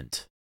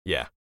moment.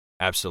 Yeah,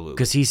 absolutely.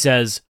 Because he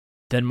says,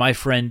 then my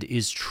friend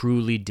is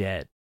truly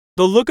dead.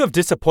 The look of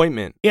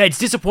disappointment. Yeah, it's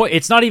disappointment.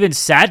 It's not even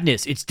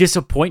sadness. It's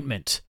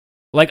disappointment.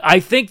 Like, I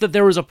think that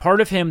there was a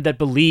part of him that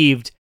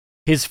believed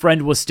his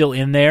friend was still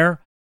in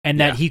there and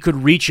that he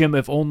could reach him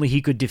if only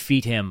he could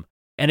defeat him.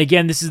 And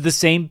again, this is the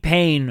same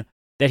pain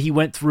that he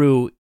went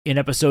through in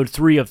episode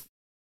 3 of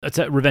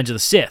Revenge of the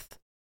Sith.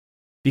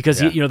 because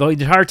the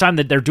entire time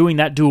that they're doing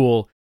that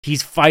duel,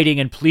 he's fighting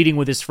and pleading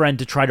with his friend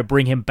to try to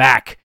bring him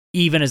back,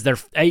 even as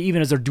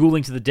they're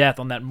dueling to the death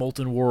on that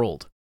molten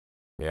world.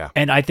 Yeah.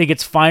 And I think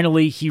it's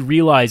finally he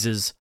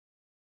realizes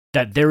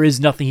that there is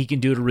nothing he can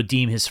do to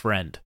redeem his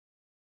friend.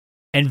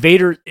 And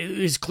Vader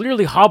is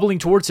clearly hobbling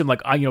towards him,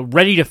 like,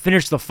 ready to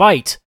finish the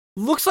fight.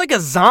 Looks like a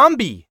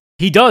zombie.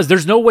 He does.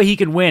 There's no way he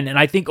can win. And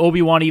I think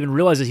Obi-Wan even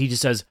realizes, he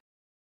just says,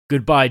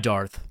 "Goodbye,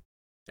 Darth."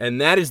 And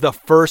that is the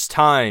first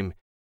time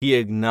he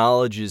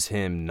acknowledges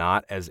him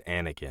not as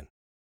Anakin.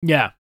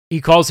 Yeah. He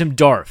calls him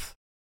Darth,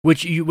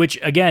 which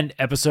again,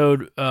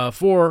 episode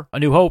 4, A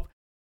New Hope,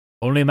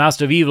 only a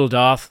master of evil,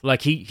 Darth.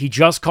 Like, he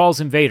just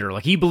calls him Vader.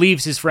 Like, he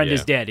believes his friend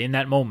is dead in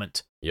that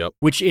moment. Yep.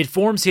 Which it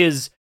forms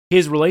his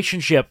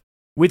relationship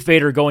with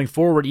Vader going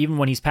forward, even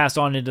when he's passed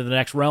on into the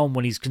next realm,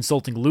 when he's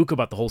consulting Luke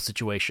about the whole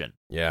situation.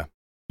 Yeah.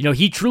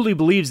 He truly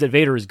believes that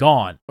Vader is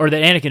gone, or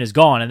that Anakin is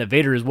gone, and that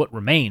Vader is what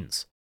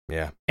remains.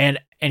 Yeah. And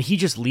he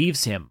just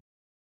leaves him.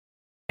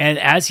 And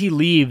as he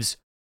leaves,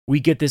 we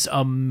get this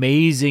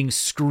amazing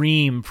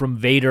scream from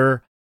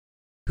Vader,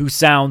 who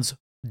sounds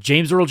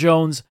James Earl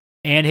Jones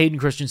and Hayden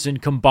Christensen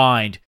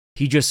combined.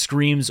 He just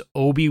screams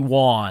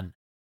Obi-Wan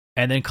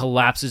and then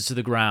collapses to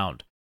the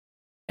ground.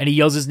 And he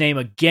yells his name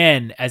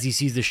again as he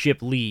sees the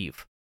ship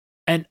leave.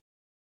 And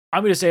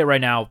I'm going to say it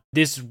right now,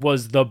 this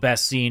was the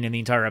best scene in the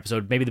entire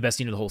episode, maybe the best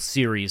scene of the whole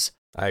series.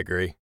 I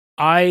agree.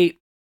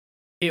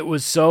 It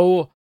was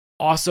so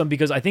awesome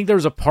because I think there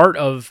was a part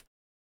of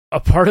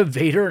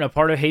Vader and a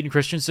part of Hayden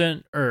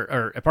Christensen,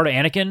 or a part of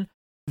Anakin,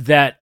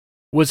 that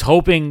was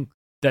hoping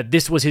that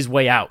this was his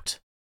way out.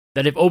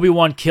 That if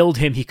Obi-Wan killed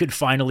him, he could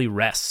finally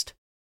rest.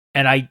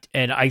 And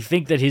I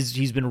think that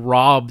he's been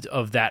robbed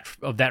of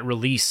that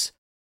release.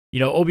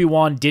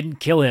 Obi-Wan didn't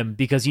kill him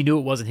because he knew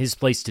it wasn't his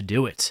place to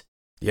do it.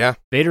 Yeah.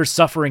 Vader's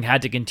suffering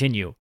had to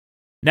continue.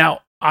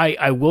 Now,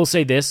 I will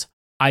say this.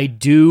 I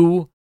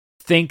do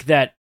think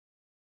that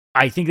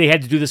I think they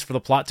had to do this for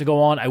the plot to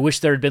go on. I wish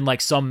there had been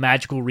like some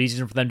magical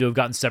reason for them to have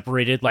gotten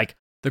separated. Like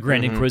the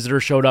Grand Inquisitor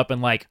showed up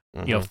and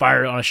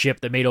fired on a ship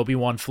that made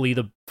Obi-Wan flee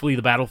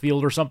the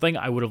battlefield or something.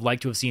 I would have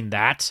liked to have seen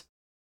that,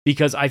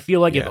 because I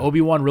feel like if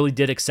Obi-Wan really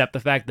did accept the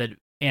fact that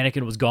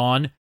Anakin was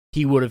gone,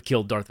 he would have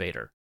killed Darth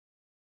Vader.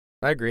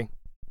 I agree.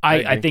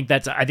 I think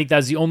that's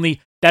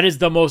that is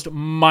the most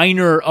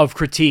minor of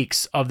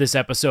critiques of this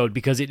episode,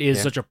 because it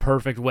is such a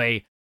perfect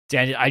way to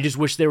end it. I just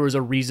wish there was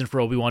a reason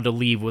for Obi-Wan to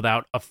leave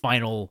without a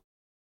final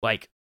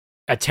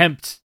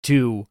attempt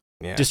to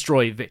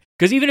destroy.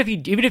 Because even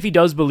if he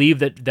does believe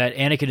that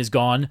Anakin is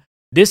gone,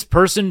 this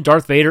person,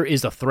 Darth Vader,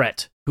 is a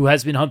threat who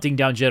has been hunting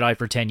down Jedi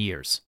for 10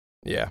 years.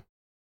 Yeah.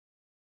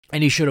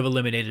 And he should have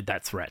eliminated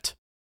that threat.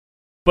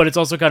 But it's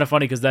also kind of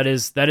funny because that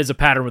is a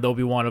pattern with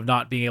Obi-Wan of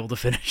not being able to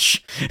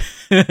finish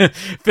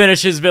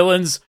his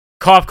villains.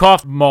 Cough,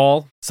 cough,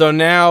 Maul. So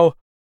now,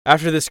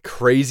 after this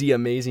crazy,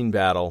 amazing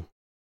battle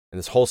and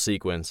this whole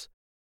sequence,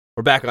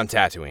 we're back on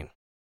Tatooine,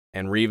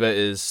 and Reva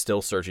is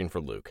still searching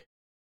for Luke.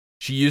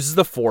 She uses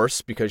the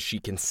Force because she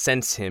can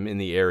sense him in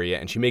the area,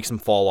 and she makes him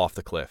fall off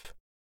the cliff.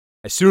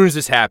 As soon as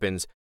this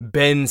happens,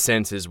 Ben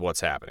senses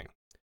what's happening.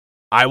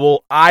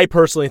 I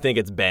personally think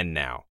it's Ben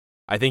now.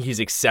 I think he's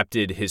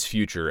accepted his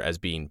future as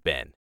being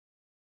Ben.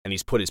 And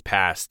he's put his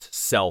past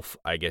self,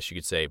 I guess you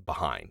could say,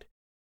 behind.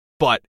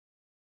 But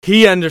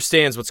he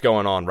understands what's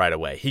going on right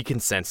away. He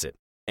can sense it.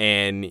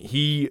 And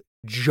he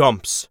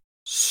jumps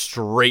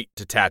straight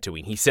to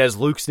Tatooine. He says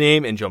Luke's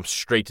name and jumps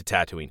straight to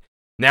Tatooine.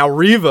 Now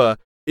Reva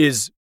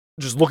is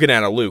just looking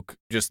at Luke,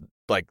 just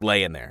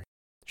laying there.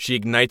 She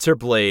ignites her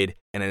blade,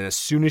 and then as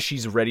soon as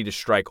she's ready to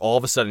strike, all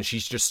of a sudden she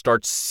just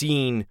starts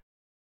seeing,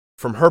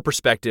 from her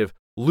perspective,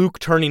 Luke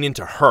turning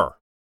into her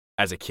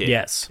as a kid.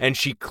 Yes. And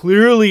she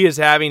clearly is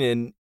having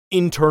an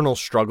internal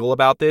struggle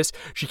about this.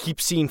 She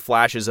keeps seeing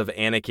flashes of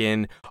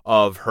Anakin,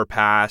 of her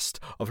past,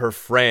 of her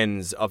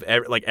friends, of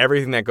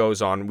everything that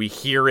goes on. We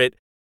hear it,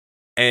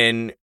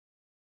 and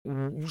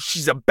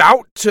she's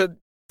about to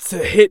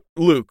hit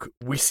Luke.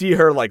 We see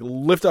her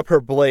lift up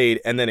her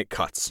blade, and then it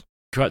cuts.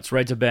 Cuts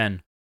right to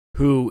Ben,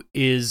 who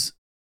is...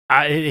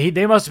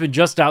 they must have been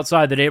just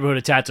outside the neighborhood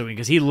of Tatooine,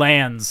 because he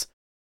lands...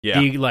 Yeah.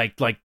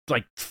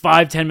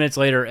 5-10 minutes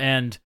later,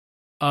 and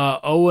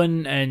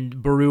Owen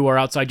and Beru are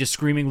outside just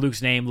screaming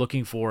Luke's name,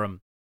 looking for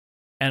him.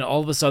 And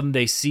all of a sudden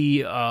they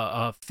see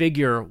a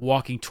figure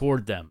walking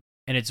toward them,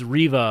 and it's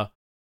Reva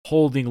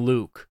holding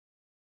Luke.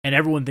 And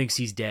everyone thinks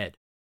he's dead.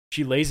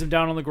 She lays him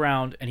down on the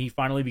ground, and he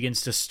finally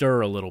begins to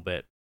stir a little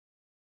bit.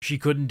 She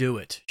couldn't do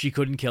it. She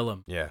couldn't kill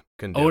him. Yeah,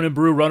 couldn't do Owen it. and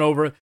Beru run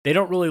over. They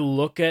don't really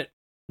look at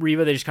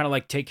Reva. They just kind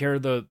of take care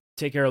of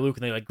Luke,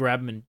 and they grab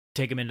him and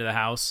take him into the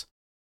house.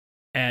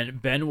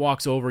 And Ben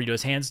walks over,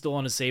 his hand's still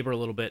on his saber a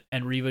little bit,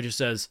 and Reva just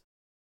says,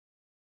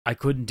 "I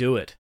couldn't do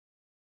it.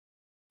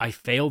 I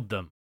failed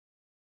them.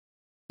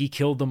 He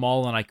killed them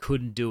all, and I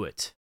couldn't do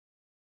it."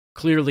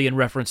 Clearly in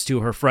reference to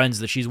her friends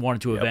that she's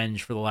wanted to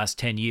avenge for the last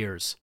 10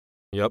 years.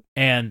 Yep.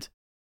 And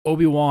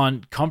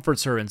Obi-Wan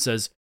comforts her and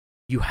says,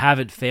 "You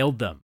haven't failed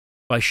them.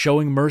 By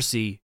showing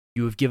mercy,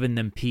 you have given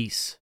them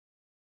peace.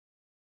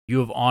 You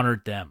have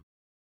honored them."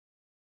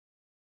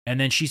 And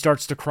then she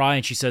starts to cry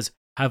and she says,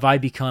 "Have I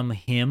become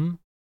him?"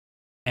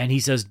 And he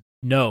says,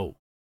 "No,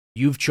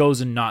 you've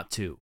chosen not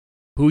to.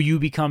 Who you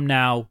become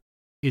now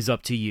is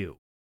up to you."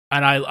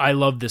 And I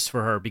love this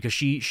for her because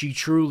she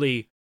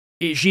truly,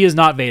 she is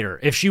not Vader.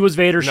 If she was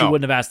Vader, she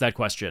wouldn't have asked that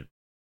question.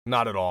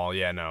 Not at all.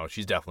 Yeah, no,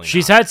 she's definitely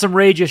She's not. had some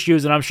rage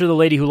issues, and I'm sure the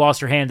lady who lost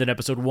her hand in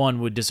episode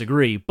 1 would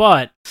disagree.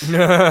 But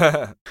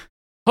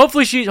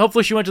hopefully she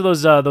went to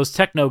those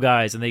techno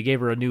guys and they gave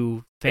her a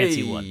new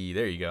fancy one.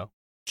 There you go.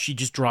 She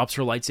just drops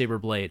her lightsaber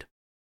blade,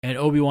 and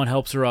Obi-Wan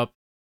helps her up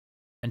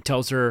and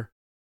tells her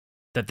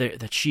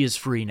that she is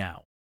free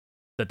now,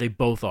 that they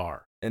both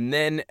are. And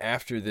then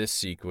after this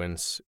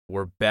sequence,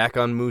 we're back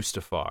on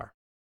Mustafar.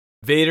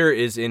 Vader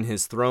is in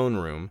his throne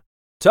room,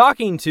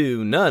 talking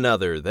to none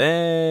other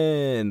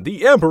than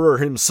the Emperor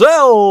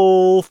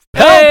himself,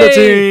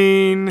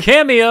 Palpatine. Hey,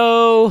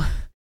 cameo.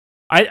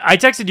 I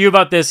texted you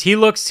about this. He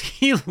looks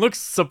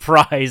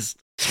surprised.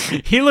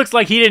 He looks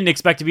like he didn't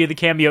expect to be in the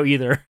cameo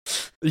either.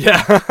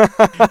 Yeah.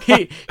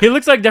 he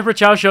looks like Deborah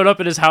Chow showed up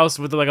at his house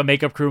with like a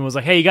makeup crew and was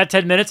like, "Hey, you got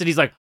 10 minutes?" And he's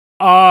like,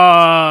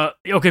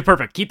 okay,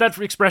 perfect. Keep that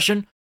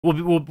expression.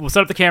 We'll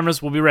set up the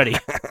cameras. We'll be ready."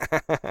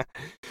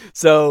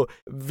 So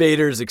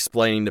Vader's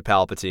explaining to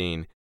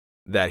Palpatine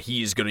that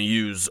he's going to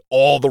use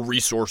all the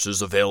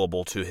resources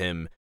available to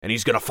him, and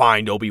he's going to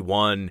find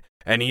Obi-Wan,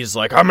 and he's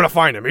like, "I'm going to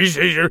find him. He's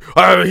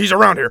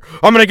around here.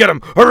 I'm going to get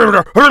him."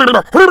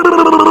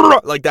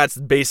 Like, that's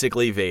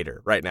basically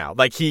Vader right now.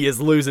 Like, he is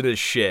losing his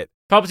shit.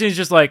 Palpatine's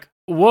just like,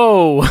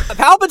 "Whoa."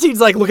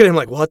 Palpatine's like, look at him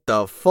like, "What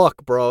the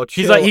fuck, bro?"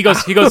 Chill. He's like, he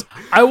goes,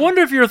 "I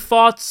wonder if your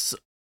thoughts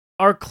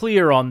are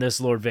clear on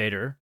this, Lord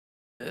Vader.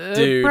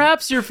 Dude.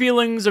 Perhaps your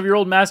feelings of your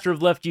old master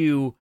have left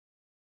you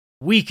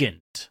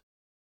weakened.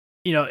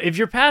 You know, if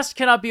your past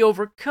cannot be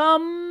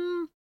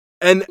overcome."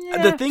 And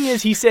the thing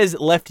is, he says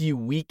left you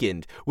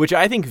weakened, which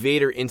I think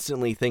Vader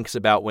instantly thinks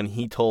about when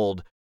he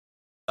told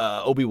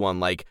Obi-Wan,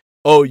 like,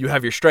 "Oh, you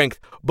have your strength,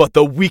 but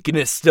the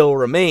weakness still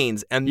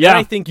remains." And then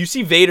I think you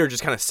see Vader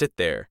just kind of sit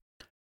there.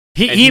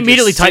 He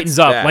immediately tightens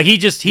up. Back. Like, he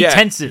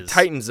tenses. He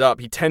tightens up.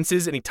 He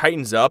tenses and he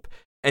tightens up,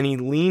 and he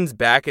leans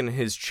back in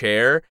his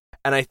chair.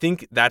 And I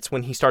think that's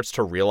when he starts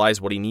to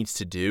realize what he needs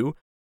to do.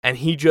 And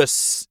he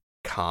just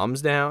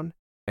calms down,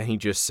 and he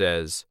just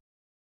says,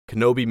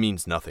 "Kenobi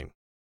means nothing.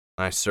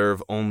 I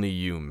serve only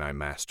you, my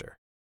master."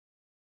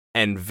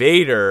 And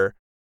Vader,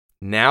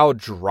 now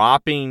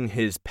dropping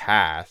his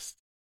past,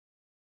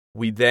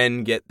 we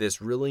then get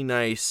this really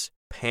nice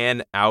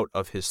pan out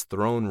of his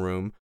throne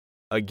room,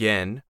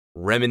 again,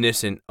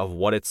 reminiscent of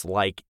what it's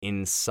like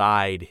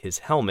inside his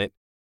helmet.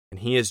 And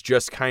he is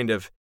just kind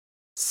of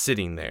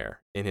sitting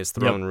there in his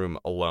throne room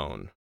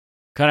alone.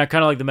 Kind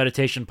of like the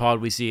meditation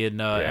pod we see in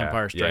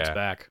Empire Strikes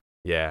Back.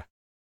 Yeah.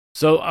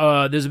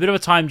 So there's a bit of a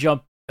time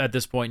jump at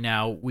this point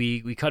now.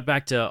 We cut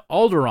back to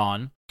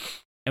Alderaan,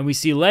 and we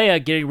see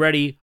Leia getting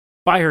ready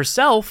by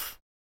herself.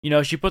 You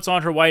know, she puts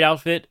on her white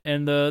outfit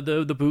and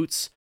the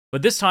boots,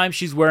 but this time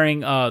she's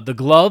wearing the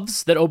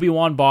gloves that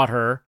Obi-Wan bought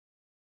her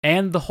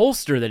and the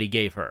holster that he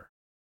gave her.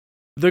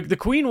 The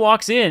queen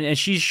walks in, and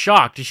she's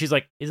shocked. And she's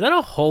like, "Is that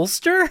a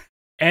holster?"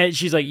 And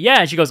she's like, "Yeah."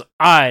 And she goes,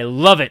 "I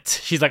love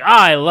it." She's like,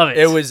 "I love it."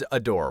 It was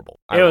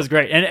adorable. It was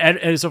great. And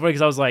it's so funny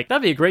because I was like,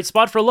 that'd be a great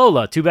spot for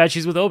Lola. Too bad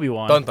she's with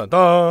Obi-Wan. Dun, dun,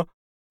 dun.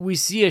 We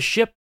see a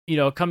ship,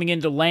 coming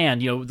into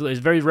land. It's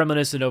very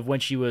reminiscent of when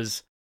she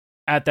was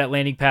at that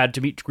landing pad to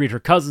greet her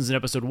cousins in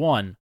episode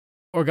 1.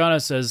 Organa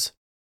says,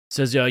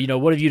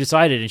 "What have you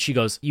decided?" And she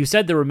goes, "You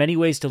said there were many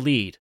ways to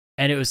lead."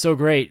 And it was so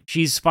great.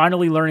 She's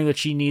finally learning that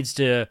she needs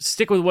to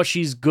stick with what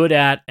she's good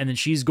at, and then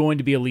she's going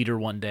to be a leader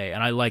one day.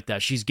 And I like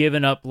that. She's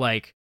given up,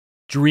 like,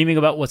 dreaming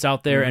about what's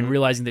out there and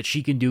realizing that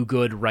she can do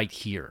good right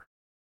here.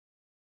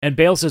 And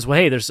Bail says, "Well,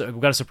 hey,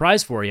 we've got a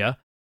surprise for you."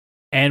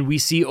 And we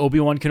see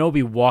Obi-Wan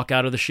Kenobi walk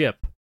out of the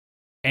ship.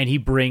 And he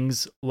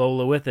brings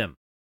Lola with him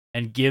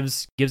and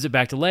gives it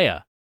back to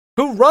Leia.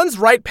 Who runs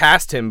right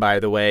past him, by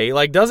the way.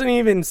 Like, doesn't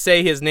even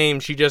say his name.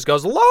 She just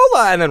goes,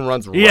 "Lola," and then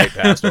runs right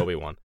past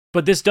Obi-Wan.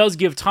 But this does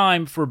give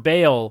time for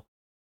Bail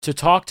to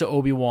talk to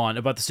Obi-Wan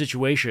about the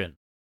situation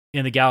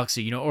in the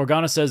galaxy.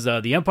 Organa says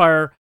the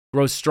Empire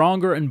grows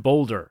stronger and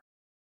bolder.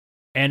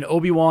 And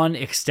Obi-Wan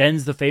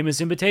extends the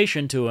famous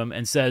invitation to him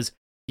and says,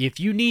 "If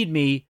you need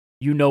me,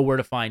 you know where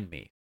to find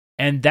me."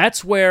 And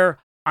that's where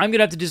I'm going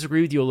to have to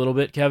disagree with you a little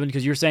bit, Kevin,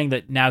 because you're saying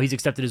that now he's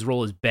accepted his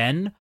role as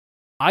Ben.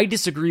 I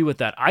disagree with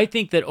that. I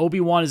think that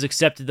Obi-Wan has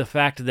accepted the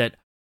fact that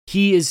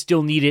he is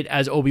still needed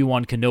as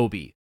Obi-Wan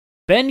Kenobi.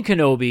 Ben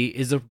Kenobi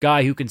is a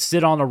guy who can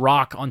sit on a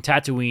rock on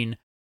Tatooine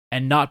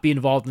and not be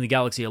involved in the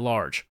galaxy at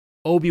large.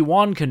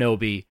 Obi-Wan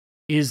Kenobi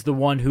is the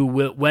one who,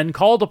 when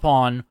called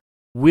upon,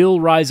 will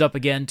rise up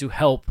again to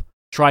help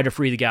try to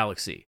free the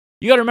galaxy.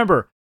 You got to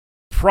remember,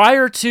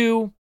 prior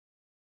to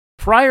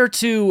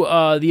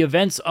the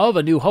events of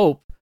A New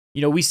Hope,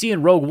 we see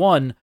in Rogue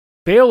One,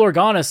 Bail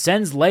Organa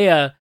sends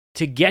Leia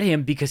to get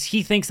him because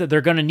he thinks that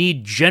they're going to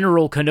need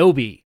General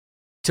Kenobi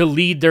to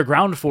lead their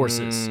ground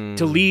forces,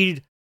 to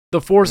lead the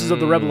forces of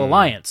the Rebel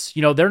Alliance.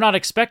 They're not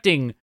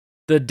expecting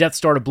the Death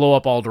Star to blow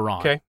up Alderaan.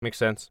 Okay, makes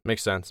sense.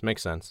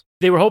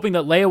 They were hoping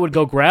that Leia would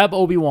go grab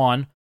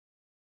Obi-Wan,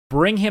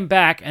 bring him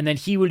back, and then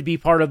he would be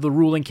part of the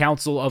ruling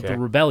council of the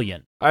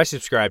rebellion. I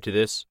subscribe to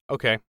this.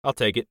 Okay, I'll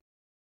take it.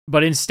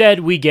 But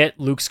instead, we get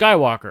Luke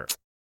Skywalker.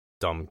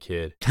 Dumb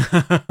kid.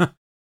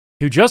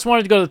 Who just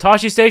wanted to go to the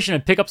Tashi station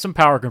and pick up some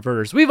power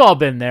converters. We've all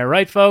been there,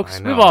 right, folks? I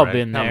know, We've all right?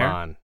 been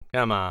there.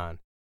 Come on.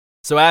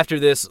 So after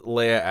this,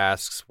 Leia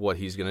asks what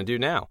he's going to do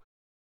now.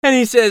 And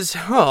he says,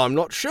 I'm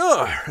not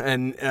sure.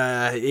 And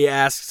he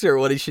asks her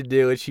what he should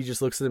do, and she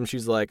just looks at him,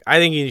 she's like, I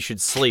think he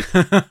should sleep.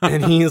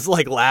 And he's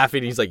like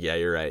laughing, he's like, yeah,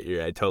 you're right,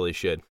 I totally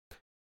should.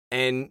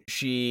 And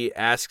she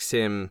asks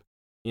him,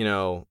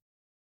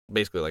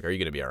 basically like, are you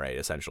going to be all right,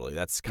 essentially.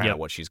 That's kind of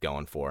what she's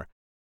going for.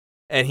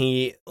 And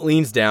he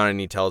leans down and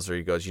he tells her,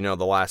 he goes, the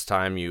last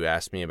time you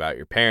asked me about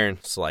your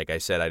parents, like I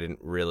said, I didn't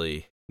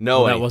really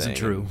know anything. That wasn't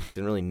true.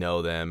 Didn't really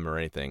know them or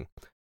anything.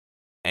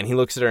 And he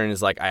looks at her and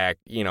is like,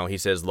 he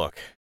says, look.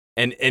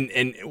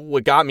 And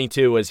what got me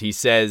too was he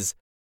says,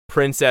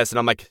 princess, and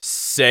I'm like,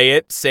 say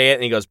it.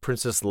 And he goes,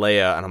 Princess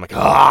Leia. And I'm like,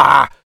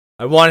 I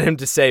wanted him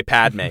to say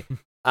Padme.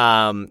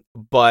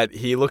 But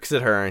he looks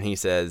at her and he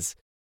says,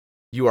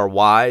 you are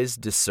wise,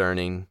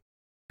 discerning,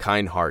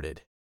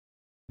 kind-hearted.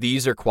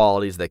 These are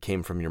qualities that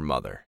came from your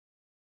mother.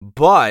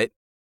 But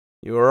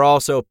you are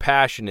also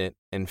passionate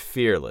and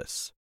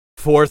fearless,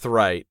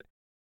 forthright,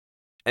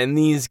 and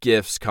these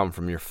gifts come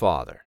from your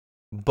father.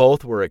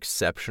 Both were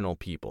exceptional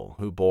people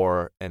who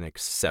bore an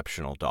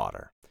exceptional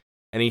daughter.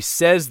 And he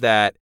says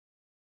that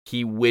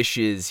he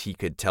wishes he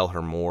could tell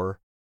her more,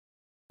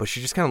 but she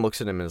just kind of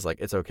looks at him and is like,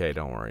 it's okay,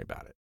 don't worry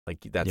about it. Like,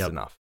 that's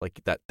enough. Like,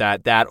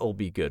 that'll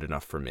be good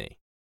enough for me.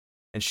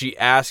 And she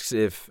asks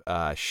if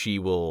she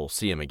will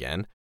see him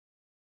again.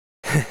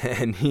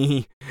 And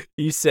he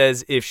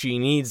says if she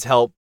needs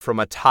help from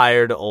a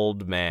tired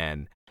old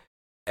man.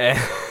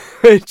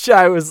 Which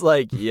I was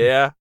like,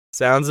 yeah,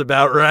 sounds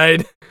about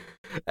right.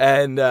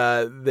 And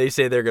they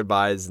say their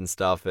goodbyes and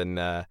stuff,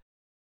 and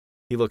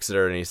he looks at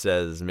her and he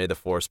says, may the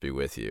Force be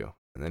with you.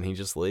 And then he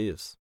just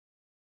leaves.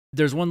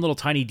 There's one little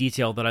tiny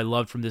detail that I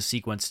loved from this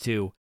sequence,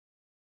 too.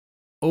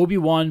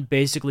 Obi-Wan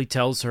basically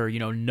tells her,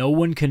 no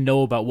one can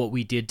know about what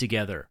we did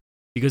together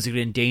because it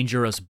would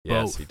endanger us both.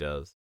 Yes, he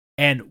does.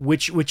 And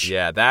which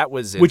that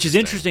was which is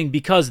interesting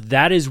because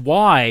that is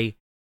why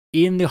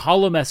in the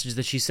holo message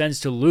that she sends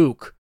to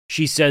Luke,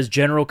 she says,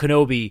 General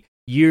Kenobi,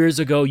 years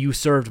ago you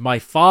served my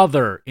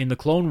father in the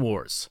Clone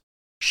Wars.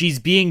 She's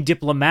being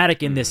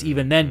diplomatic in this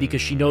even then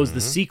because she knows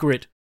the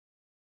secret.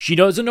 She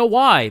doesn't know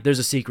why there's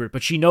a secret,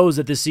 but she knows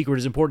that this secret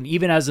is important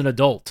even as an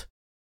adult.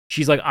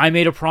 She's like, I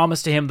made a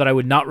promise to him that I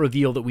would not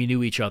reveal that we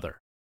knew each other.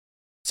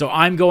 So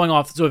I'm going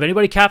off. So if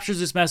anybody captures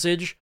this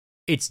message,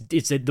 it's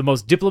the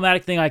most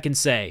diplomatic thing I can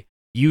say.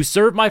 You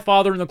served my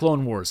father in the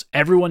Clone Wars.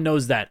 Everyone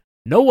knows that.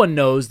 No one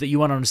knows that you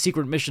went on a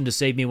secret mission to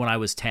save me when I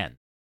was 10.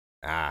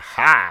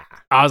 Aha!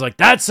 I was like,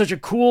 that's such a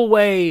cool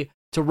way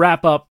to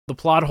wrap up the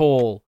plot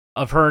hole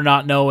of her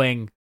not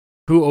knowing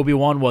who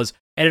Obi-Wan was.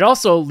 And it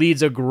also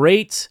leads a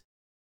great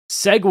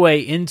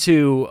segue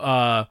into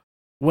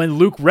when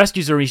Luke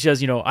rescues her and he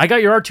says, I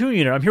got your R2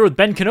 unit. I'm here with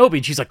Ben Kenobi.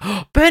 And she's like,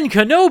 oh, Ben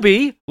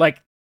Kenobi?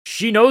 Like,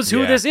 she knows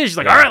who this is. She's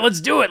like, all right,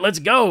 let's do it. Let's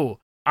go.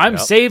 I'm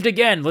saved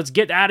again. Let's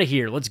get out of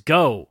here. Let's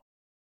go.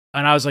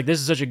 And I was like, this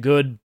is such a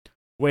good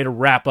way to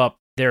wrap up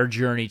their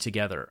journey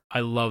together. I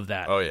love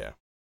that. Oh,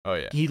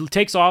 yeah. He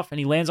takes off and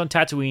he lands on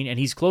Tatooine and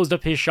he's closed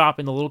up his shop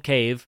in the little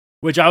cave,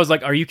 which I was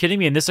like, are you kidding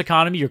me? In this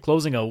economy, you're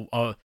closing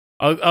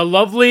a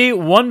lovely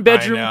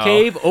one-bedroom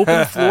cave,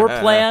 open floor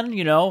plan,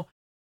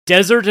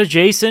 desert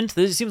adjacent.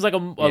 This seems like a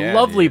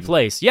lovely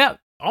place. Yeah.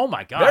 Oh,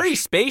 my gosh. Very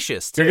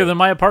spacious, too. Bigger than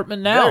my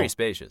apartment now. Very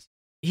spacious.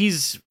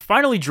 He's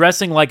finally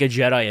dressing like a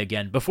Jedi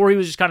again. Before he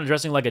was just kind of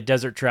dressing like a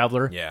desert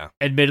traveler. Yeah.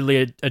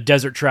 Admittedly, a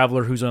desert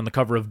traveler who's on the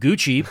cover of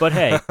Gucci, but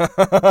hey.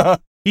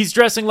 He's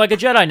dressing like a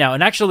Jedi now.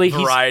 And actually,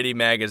 Variety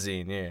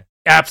magazine, yeah.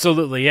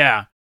 Absolutely,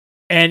 yeah.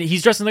 And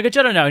he's dressing like a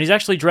Jedi now. And he's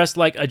actually dressed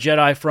like a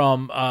Jedi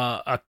from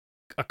a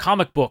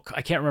comic book.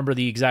 I can't remember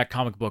the exact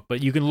comic book,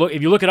 but you can look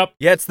if you look it up.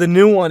 Yeah, it's the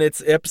new one.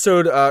 It's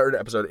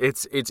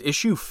It's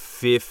issue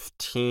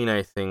 15,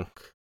 I think,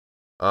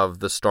 of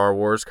the Star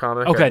Wars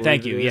comic. Okay,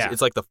 thank you. Yeah,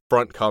 it's like the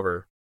front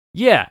cover.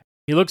 Yeah,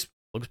 he looks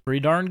pretty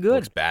darn good.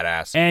 Looks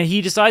badass. And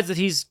he decides that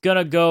he's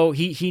gonna go.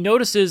 He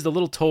notices the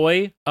little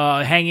toy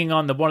hanging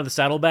on one of the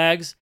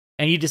saddlebags,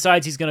 and he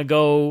decides he's gonna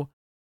go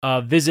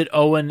visit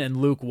Owen and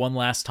Luke one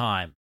last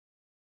time.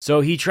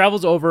 So he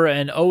travels over,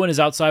 and Owen is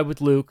outside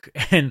with Luke,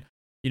 and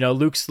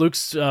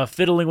Luke's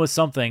fiddling with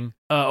something.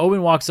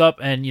 Owen walks up,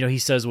 and he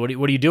says, "What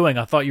are you doing?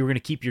 I thought you were gonna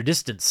keep your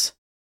distance."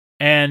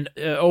 And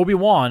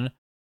Obi-Wan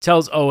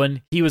tells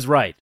Owen he was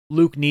right.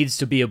 Luke needs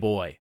to be a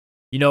boy.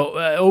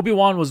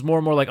 Obi-Wan was more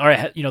and more like, all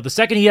right, the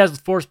second he has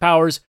Force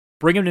powers,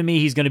 bring him to me,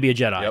 he's going to be a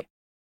Jedi. Yep.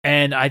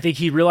 And I think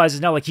he realizes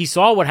now, like, he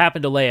saw what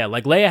happened to Leia.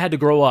 Like, Leia had to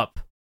grow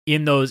up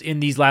in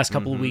these last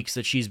couple of weeks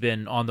that she's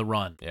been on the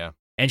run. Yeah.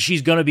 And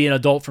she's going to be an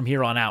adult from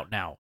here on out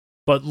now.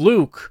 But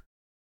Luke,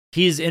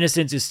 his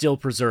innocence is still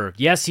preserved.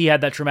 Yes, he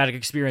had that traumatic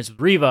experience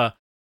with Reva,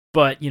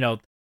 but,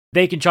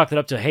 they can chalk that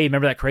up to, hey,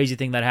 remember that crazy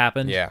thing that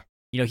happened? Yeah.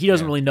 He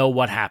doesn't really know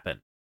what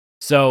happened.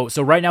 So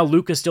right now,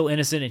 Luke is still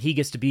innocent, and he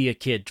gets to be a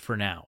kid for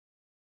now.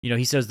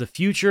 He says the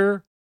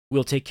future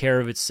will take care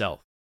of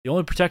itself. The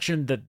only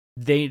protection that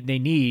they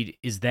need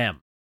is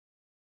them.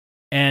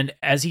 And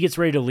as he gets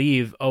ready to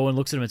leave, Owen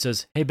looks at him and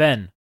says, hey,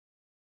 Ben,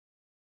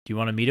 do you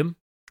want to meet him?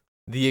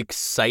 The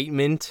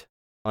excitement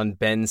on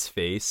Ben's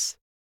face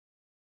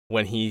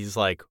when he's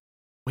like,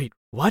 wait,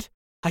 what?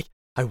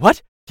 I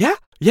what? Yeah,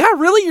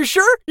 really? You're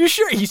sure?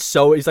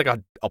 He's like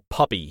a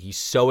puppy. He's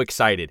so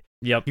excited.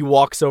 Yep. He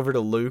walks over to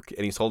Luke,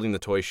 and he's holding the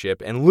toy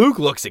ship, and Luke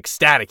looks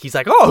ecstatic. He's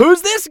like, oh,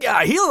 who's this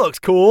guy? He looks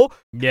cool.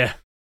 Yeah.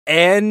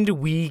 And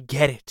we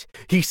get it.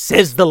 He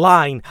says the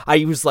line.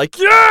 I was like,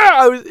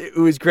 yeah! It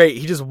was great.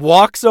 He just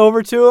walks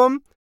over to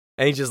him,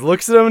 and he just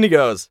looks at him, and he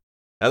goes,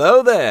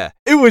 hello there.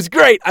 It was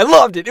great. I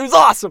loved it. It was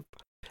awesome.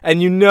 And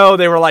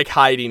they were like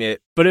hiding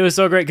it. But it was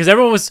so great because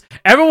everyone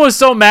was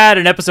so mad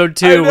in episode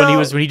 2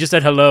 when he just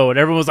said hello, and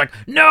everyone was like,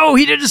 no,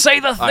 he didn't say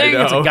the thing.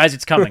 It's like, guys,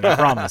 it's coming, I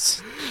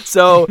promise.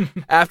 So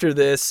after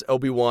this,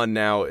 Obi-Wan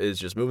now is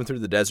just moving through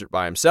the desert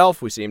by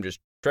himself. We see him just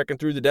trekking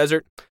through the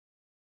desert.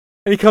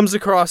 And he comes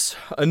across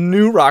a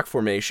new rock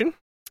formation.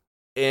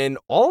 And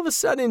all of a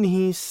sudden,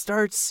 he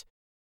starts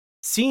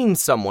seeing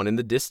someone in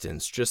the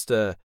distance just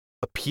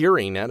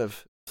appearing out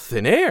of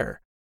thin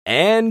air.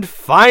 And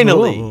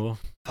finally,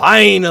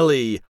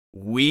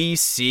 we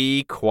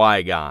see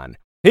Qui-Gon.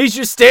 He's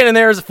just standing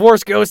there as a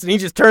Force ghost, and he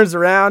just turns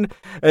around,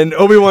 and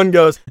Obi-Wan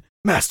goes,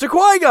 Master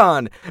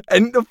Qui-Gon!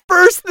 And the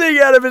first thing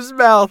out of his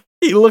mouth,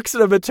 he looks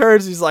at him and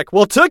turns, he's like,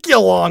 well, took you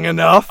long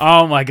enough.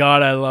 Oh my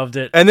God, I loved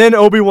it. And then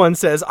Obi-Wan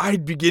says,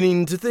 I'm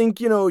beginning to think,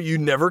 you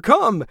never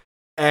come.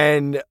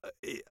 And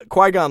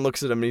Qui-Gon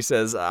looks at him and he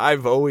says,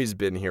 I've always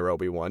been here,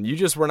 Obi-Wan. You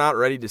just were not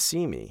ready to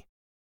see me.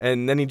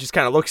 And then he just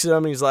kind of looks at him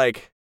and he's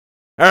like,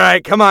 all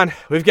right, come on.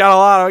 We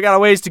got a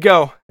ways to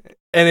go.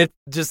 And it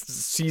just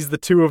sees the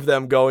two of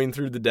them going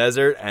through the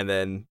desert, and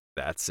then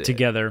that's it.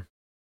 Together.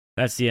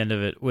 That's the end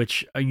of it,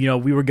 which,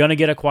 we were going to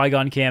get a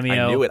Qui-Gon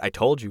cameo. I knew it. I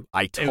told you.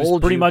 It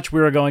was pretty much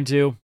we were going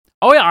to.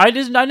 Oh, yeah,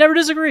 I never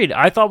disagreed.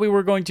 I thought we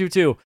were going to,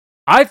 too.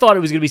 I thought it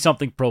was going to be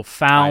something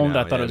profound.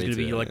 I thought it was going to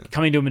be like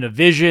coming to him in a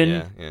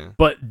vision. Yeah.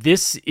 But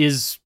this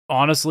is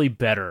honestly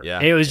better.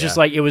 Yeah, it was just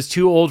like, it was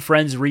two old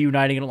friends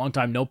reuniting in a long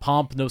time. No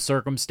pomp, no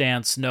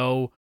circumstance,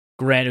 no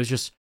grand. It was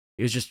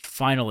just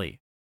finally.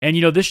 And,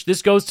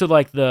 this goes to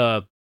like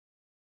the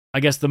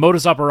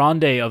modus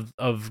operandi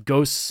of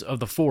ghosts of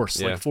the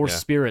Force, like Force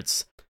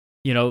spirits.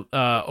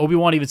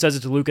 Obi-Wan even says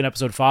it to Luke in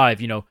episode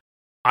 5,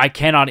 I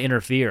cannot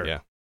interfere. Yeah.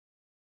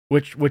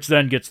 Which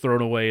then gets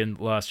thrown away in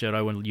The Last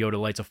Jedi when Yoda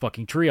lights a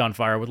fucking tree on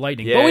fire with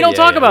lightning. But we don't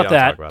talk about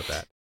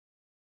that.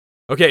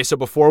 Okay, so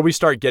before we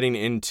start getting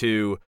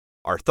into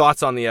our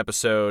thoughts on the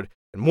episode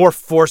and more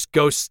Force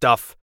ghost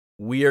stuff,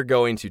 we are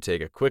going to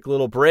take a quick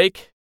little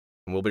break,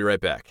 and we'll be right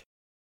back.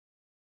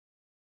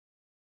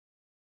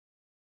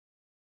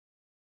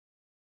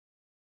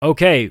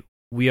 Okay,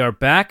 we are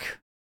back.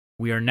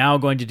 We are now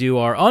going to do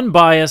our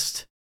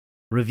unbiased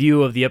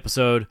review of the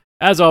episode.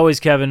 As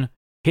always, Kevin,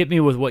 hit me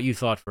with what you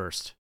thought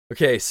first.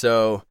 Okay,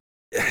 so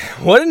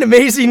what an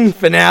amazing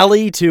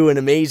finale to an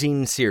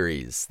amazing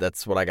series.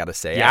 That's what I got to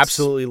say. Yes.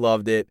 Absolutely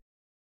loved it.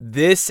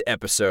 This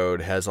episode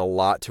has a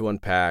lot to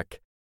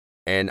unpack,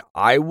 and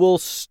I will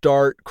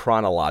start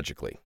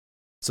chronologically.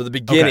 So the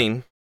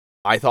beginning,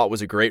 I thought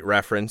was a great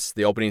reference,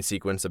 the opening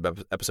sequence of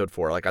episode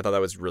 4. I thought that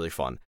was really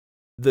fun.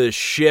 The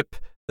ship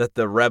that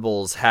the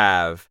rebels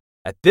have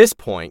at this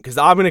point, because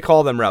I'm going to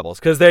call them rebels,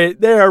 because they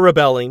are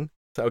rebelling,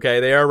 okay?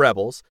 They are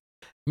rebels.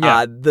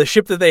 Yeah. The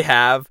ship that they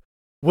have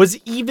was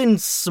even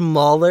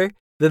smaller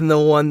than the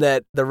one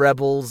that the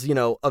rebels,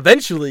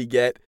 eventually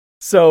get.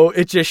 So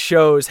it just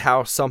shows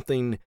how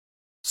something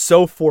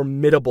so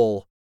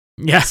formidable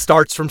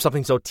starts from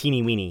something so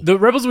teeny-weeny. The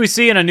rebels we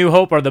see in A New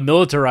Hope are the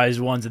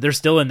militarized ones. They're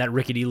still in that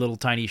rickety little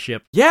tiny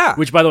ship. Yeah.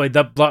 Which, by the way,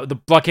 the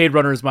Blockade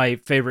Runner is my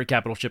favorite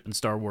capital ship in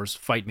Star Wars.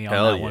 Fight me on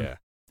Hell that yeah. one.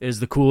 It is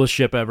the coolest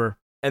ship ever.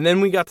 And then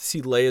we got to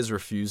see Leia's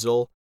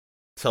refusal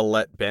to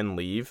let Ben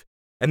leave.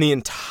 And the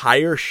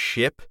entire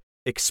ship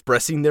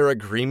expressing their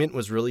agreement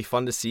was really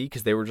fun to see,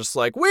 because they were just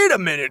like, wait a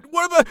minute,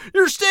 what about,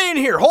 you're staying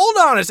here, hold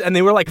on. And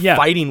they were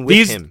fighting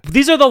with him.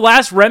 These are the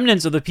last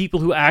remnants of the people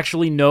who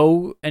actually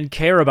know and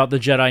care about the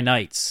Jedi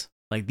Knights.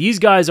 Like, these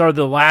guys are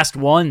the last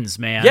ones,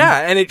 man.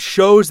 Yeah, and it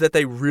shows that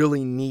they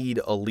really need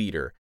a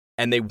leader,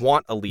 and they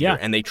want a leader,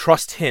 and they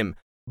trust him.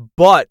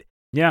 But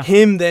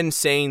him then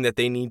saying that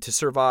they need to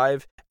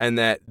survive and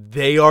that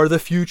they are the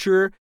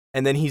future,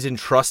 and then he's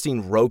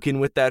entrusting Roken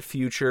with that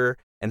future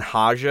and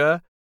Haja,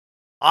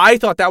 I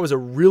thought that was a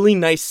really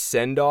nice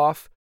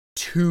send-off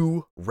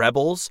to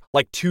Rebels,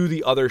 to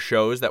the other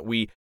shows that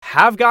we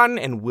have gotten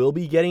and will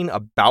be getting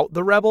about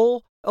the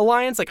Rebel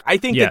Alliance. I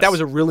think that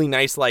was a really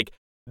nice,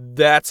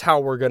 that's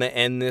how we're going to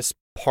end this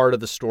part of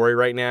the story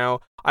right now.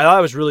 I thought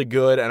it was really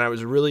good, and it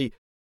was really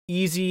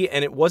easy,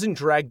 and it wasn't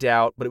dragged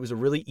out, but it was a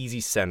really easy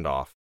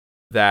send-off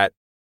that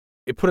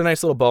it put a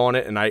nice little bow on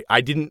it, and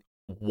I didn't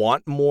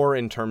want more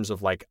in terms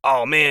of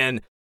oh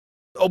man,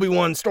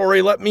 Obi-Wan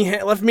story left me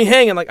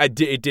hanging. Like,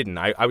 it didn't.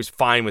 I was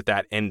fine with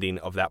that ending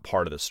of that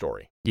part of the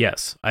story.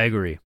 Yes, I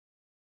agree.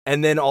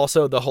 And then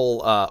also the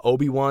whole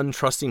Obi-Wan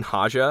trusting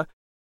Haja.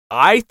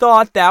 I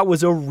thought that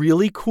was a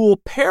really cool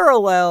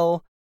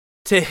parallel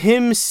to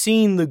him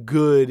seeing the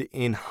good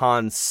in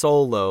Han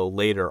Solo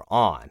later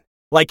on.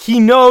 Like, he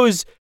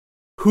knows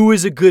who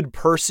is a good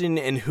person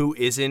and who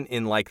isn't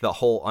in, like, the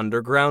whole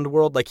underground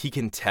world. Like, he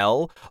can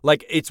tell.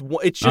 Like, it's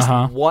just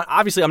one.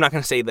 Obviously, I'm not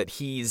going to say that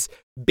he's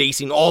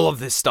basing all of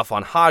this stuff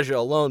on Haja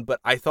alone, but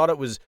I thought it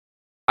was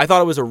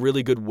a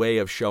really good way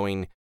of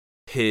showing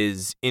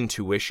his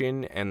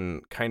intuition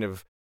and kind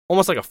of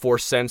almost like a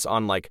forced sense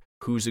on, like,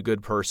 who's a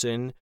good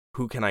person,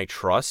 who can I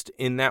trust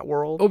in that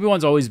world.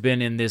 Obi-Wan's always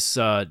been in this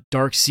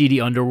dark,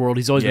 seedy underworld.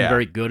 He's always been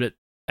very good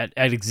at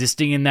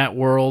existing in that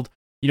world.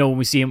 You know, when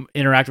we see him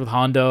interact with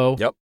Hondo,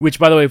 which,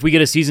 by the way, if we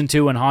get a season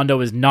 2 and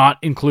Hondo is not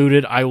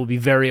included, I will be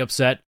very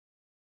upset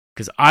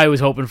because I was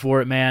hoping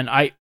for it, man.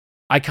 I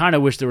kind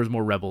of wish there was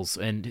more Rebels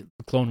and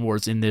Clone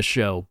Wars in this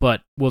show,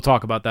 but we'll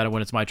talk about that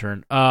when it's my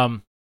turn.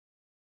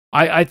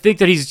 I think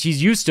that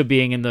he's used to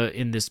being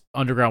in this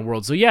underground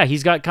world, so yeah,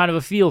 he's got kind of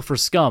a feel for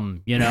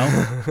scum, you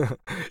know.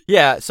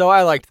 Yeah, so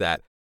I liked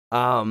that.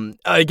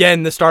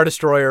 Again, the Star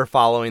Destroyer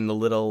following the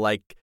little,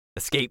 like,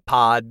 escape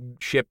pod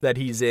ship that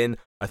he's in.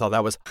 I thought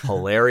that was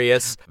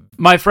hilarious.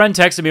 My friend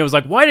texted me and was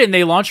like, why didn't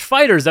they launch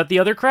fighters at the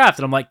other craft?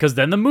 And I'm like, because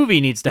then the movie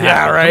needs to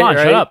happen. Yeah, right, come on,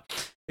 shut up.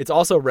 It's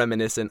also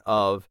reminiscent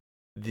of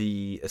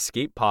the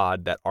escape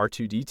pod that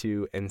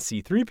R2-D2 and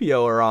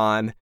C-3PO are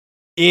on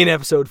in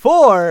episode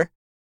 4,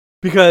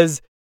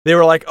 because they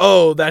were like,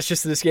 oh, that's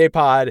just an escape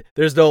pod.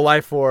 There's no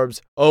life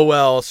forms. Oh,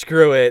 well,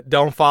 screw it.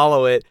 Don't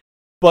follow it.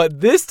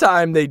 But this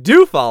time they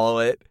do follow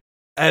it.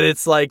 And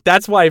it's like,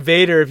 that's why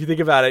Vader, if you think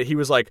about it, he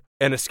was like,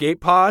 an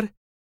escape pod?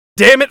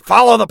 Damn it,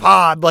 follow the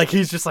pod. Like,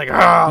 he's just like,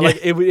 ah.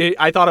 Yeah. Like,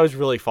 I thought it was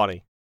really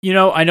funny. You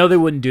know, I know they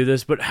wouldn't do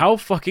this, but how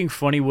fucking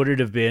funny would it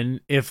have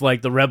been if,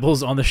 like, the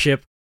rebels on the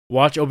ship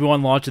watch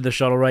Obi-Wan launch in the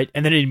shuttle, right?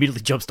 And then it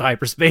immediately jumps to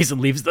hyperspace and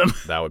leaves them.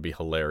 That would be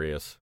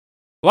hilarious.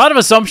 A lot of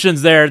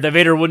assumptions there that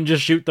Vader wouldn't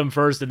just shoot them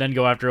first and then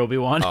go after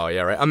Obi-Wan. Oh,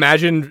 yeah, right.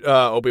 Imagine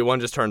Obi-Wan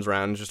just turns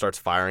around and just starts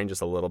firing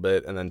just a little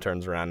bit and then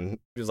turns around and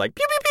he's like,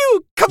 pew, pew,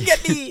 pew, come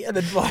get me. And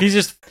then he's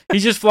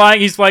just flying.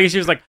 He's flying. And she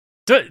was like,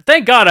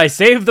 thank God I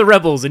saved the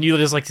rebels. And you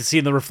just like to see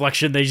in the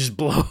reflection, they just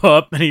blow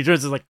up. And he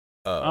turns and like,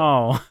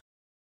 oh.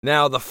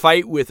 Now, the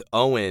fight with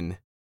Owen,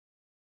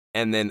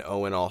 and then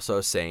Owen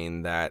also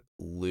saying that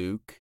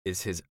Luke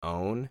is his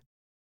own.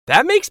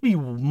 That makes me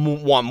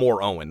want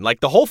more Owen. Like,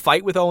 the whole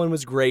fight with Owen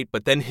was great,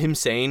 but then him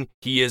saying,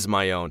 he is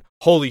my own.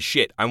 Holy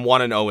shit, I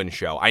want an Owen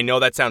show. I know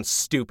that sounds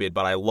stupid,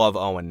 but I love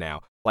Owen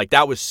now. Like,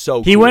 that was so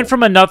cool. He went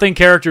from a nothing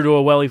character to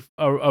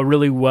a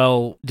really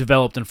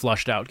well-developed and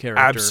flushed-out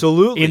character.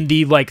 Absolutely. In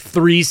the, like,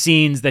 3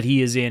 scenes that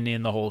he is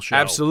in the whole show.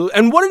 Absolutely.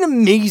 And what an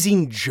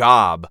amazing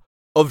job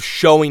of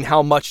showing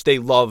how much they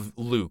love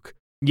Luke.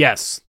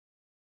 Yes.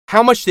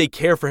 How much they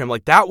care for him.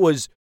 Like,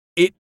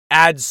 it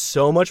adds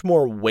so much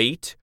more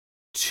weight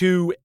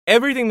to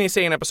everything they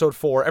say in episode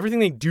 4, everything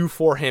they do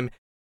for him,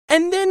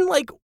 and then,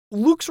 like,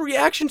 Luke's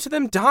reaction to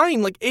them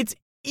dying, like, it's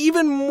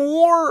even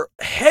more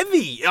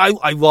heavy.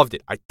 I loved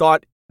it. I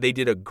thought they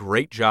did a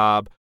great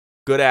job.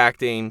 Good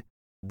acting,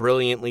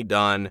 brilliantly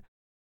done.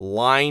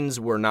 Lines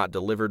were not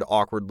delivered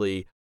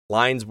awkwardly.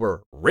 Lines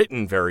were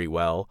written very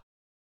well.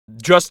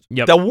 Just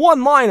the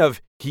one line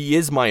of, he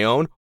is my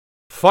own,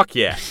 fuck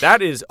yeah.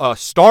 That is a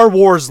Star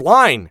Wars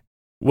line.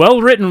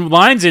 Well-written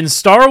lines in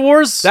Star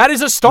Wars? That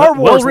is a Star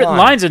Wars well-written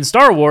lines in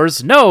Star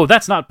Wars? No,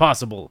 that's not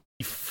possible.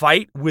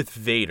 Fight with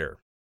Vader.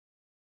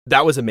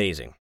 That was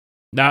amazing.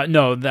 No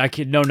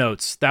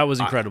notes. That was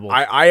incredible.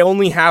 I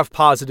only have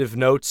positive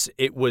notes.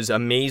 It was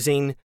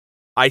amazing.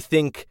 I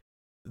think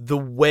the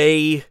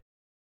way...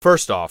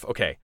 First off,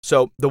 okay,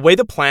 so the way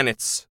the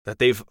planets that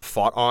they've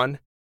fought on,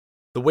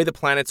 the way the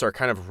planets are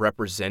kind of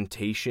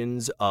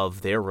representations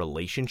of their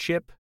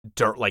relationship,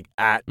 like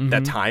at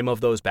the time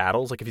of those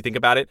battles. Like, if you think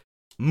about it,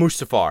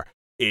 Mustafar,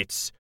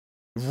 it's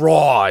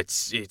raw,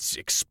 it's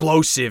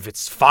explosive,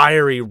 it's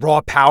fiery,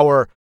 raw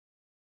power.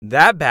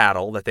 That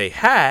battle that they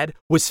had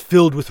was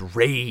filled with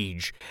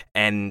rage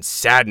and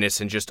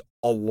sadness and just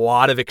a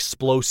lot of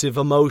explosive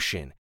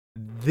emotion.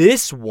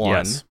 This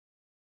one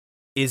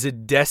is a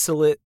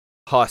desolate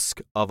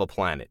husk of a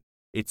planet.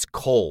 It's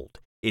cold,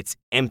 it's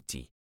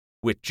empty,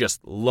 with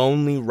just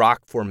lonely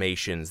rock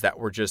formations that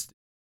were just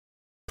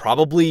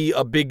probably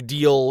a big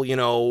deal, you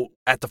know,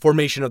 at the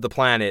formation of the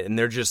planet, and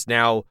they're just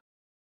now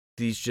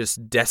these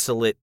just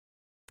desolate,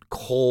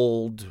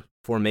 cold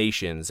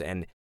formations,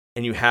 and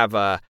you have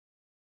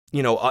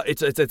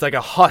it's like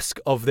a husk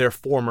of their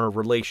former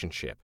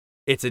relationship.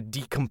 It's a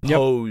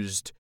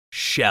decomposed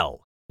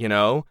shell, you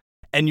know?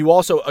 And you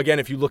also, again,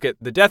 if you look at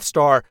the Death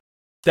Star,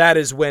 that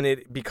is when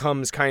it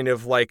becomes kind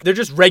of like, they're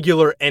just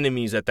regular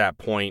enemies at that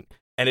point,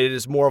 and it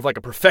is more of like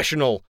a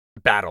professional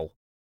battle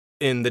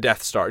in the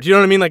Death Star. Do you know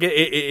what I mean? Like,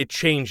 it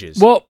changes.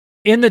 Well,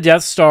 in the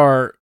Death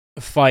Star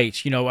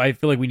fight, you know, I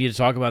feel like we need to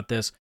talk about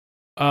this.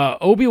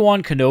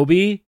 Obi-Wan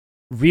Kenobi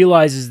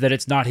realizes that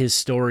it's not his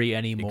story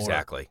anymore.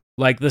 Exactly.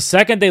 Like, the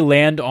second they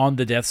land on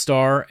the Death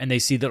Star and they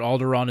see that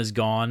Alderaan is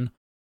gone,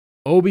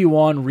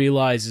 Obi-Wan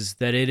realizes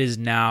that it is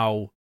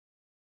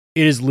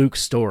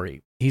Luke's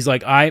story. He's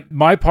like,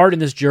 my part in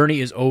this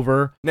journey is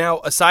over.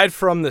 Now, aside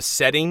from the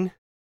setting,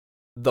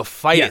 the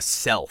fight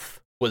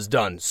itself was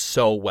done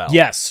so well.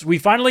 Yes, we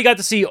finally got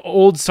to see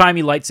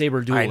old-timey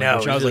lightsaber dueling. I know,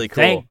 which I was really like,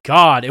 cool. Thank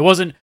God. It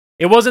wasn't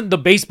the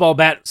baseball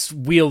bat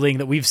wielding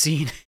that we've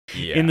seen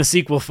in the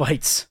sequel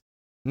fights.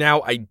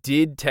 Now, I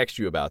did text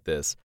you about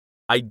this.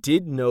 I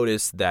did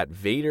notice that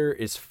Vader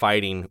is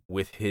fighting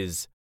with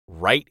his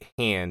right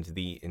hand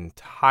the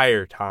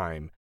entire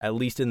time, at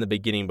least in the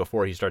beginning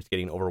before he starts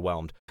getting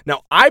overwhelmed.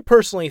 Now, I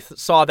personally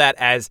saw that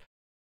as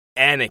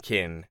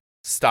Anakin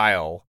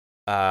style,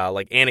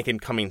 like Anakin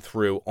coming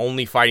through,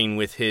 only fighting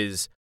with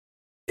his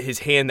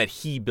hand that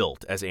he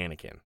built as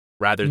Anakin,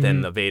 rather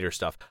than the Vader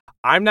stuff.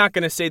 I'm not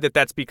going to say that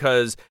that's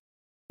because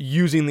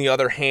using the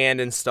other hand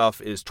and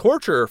stuff is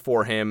torture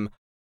for him.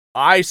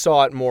 I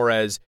saw it more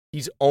as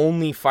he's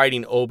only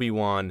fighting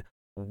Obi-Wan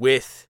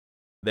with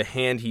the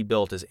hand he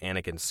built as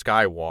Anakin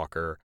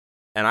Skywalker.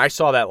 And I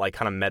saw that like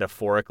kind of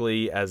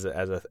metaphorically as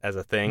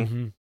a thing.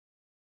 Mm-hmm.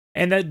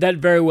 And that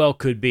very well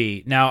could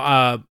be.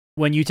 Now,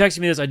 when you texted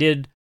me this, I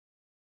did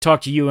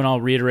talk to you, and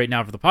I'll reiterate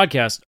now for the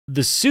podcast.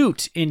 The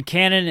suit in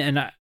canon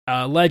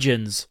and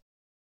Legends,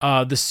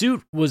 the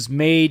suit was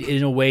made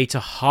in a way to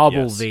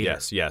hobble Vader.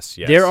 Yes.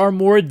 There are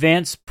more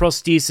advanced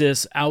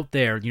prosthesis out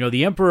there. You know,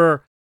 the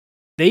Emperor,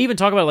 they even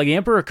talk about, like, the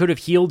Emperor could have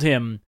healed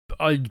him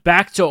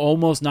back to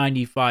almost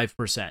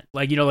 95%.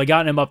 Like, you know, they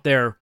got him up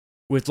there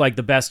with, like,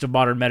 the best of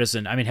modern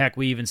medicine. I mean, heck,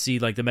 we even see,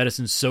 like, the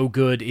medicine's so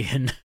good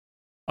in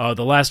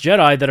The Last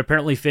Jedi that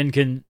apparently Finn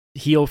can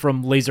heal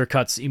from laser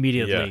cuts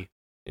immediately.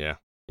 Yeah.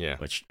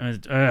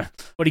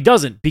 But he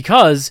doesn't,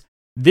 because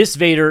this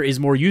Vader is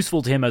more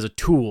useful to him as a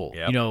tool.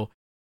 Yep. You know,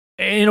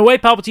 in a way,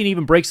 Palpatine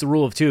even breaks the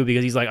rule of two,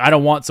 because he's like, I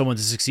don't want someone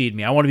to succeed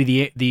me. I want to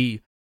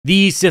be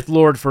the Sith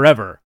Lord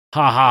forever.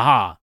 Ha ha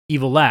ha.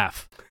 Evil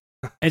laugh.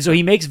 And so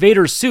he makes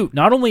Vader's suit.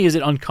 Not only is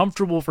it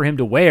uncomfortable for him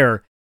to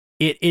wear,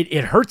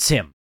 it hurts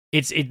him.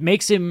 It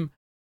makes him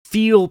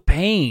feel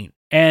pain.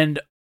 And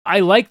I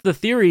like the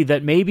theory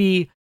that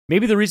maybe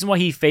the reason why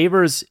he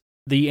favors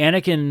the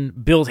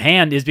Anakin built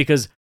hand is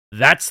because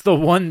that's the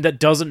one that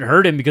doesn't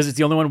hurt him, because it's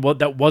the only one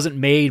that wasn't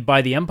made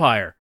by the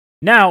Empire.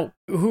 Now,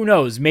 who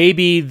knows?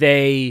 Maybe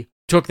they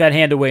took that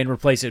hand away and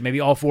replaced it. Maybe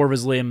all four of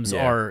his limbs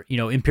are, you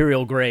know,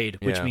 Imperial grade,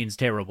 which means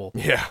terrible.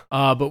 Yeah.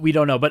 But we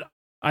don't know. But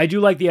I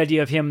do like the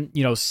idea of him,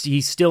 you know,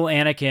 he's still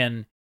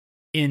Anakin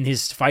in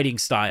his fighting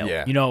style.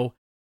 Yeah. You know,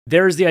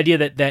 there's the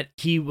idea that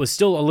he was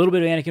still a little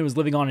bit of Anakin was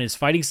living on in his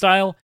fighting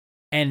style.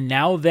 And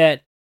now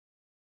that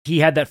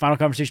he had that final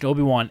conversation with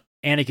Obi-Wan,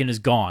 Anakin is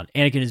gone.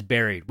 Anakin is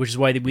buried, which is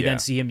why we then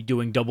see him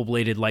doing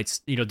double-handed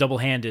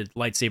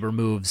lightsaber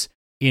moves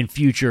in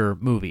future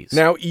movies.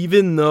 Now,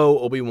 even though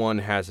Obi-Wan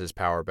has his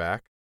power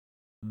back,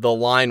 the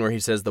line where he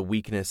says the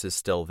weakness is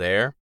still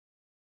there,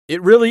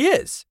 it really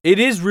is. It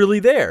is really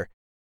there.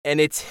 And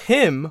it's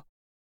him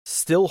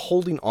still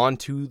holding on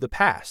to the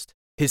past,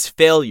 his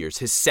failures,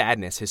 his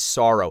sadness, his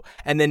sorrow.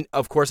 And then,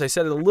 of course, I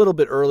said it a little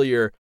bit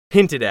earlier,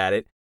 hinted at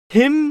it,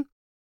 him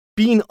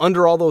being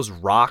under all those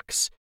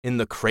rocks in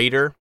the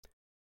crater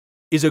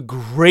is a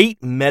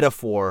great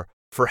metaphor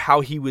for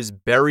how he was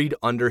buried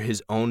under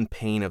his own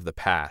pain of the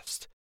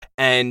past.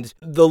 And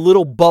the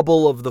little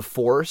bubble of the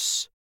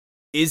Force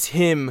is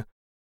him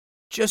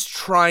just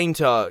trying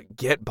to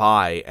get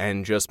by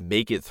and just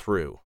make it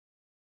through.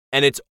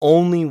 And it's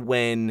only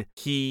when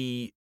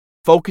he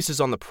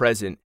focuses on the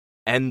present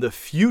and the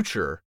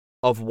future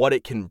of what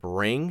it can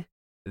bring,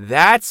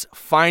 that's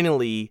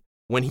finally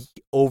when he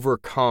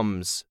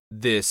overcomes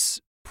this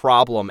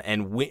problem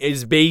and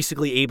is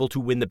basically able to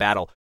win the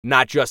battle,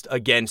 not just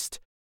against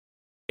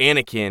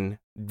Anakin,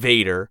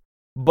 Vader,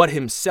 but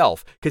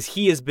himself, because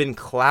he has been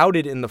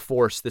clouded in the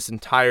Force this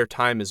entire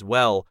time as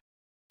well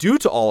due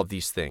to all of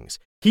these things.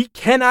 He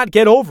cannot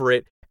get over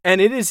it,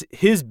 and it is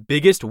his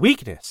biggest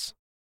weakness.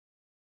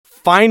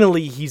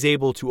 Finally, he's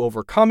able to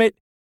overcome it,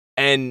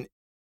 and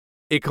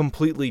it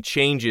completely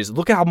changes.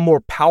 Look at how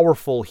more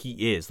powerful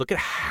he is. Look at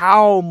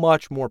how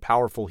much more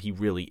powerful he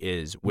really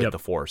is with the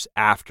Force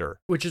after.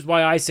 Which is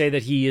why I say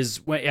that he is,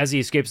 as he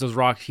escapes those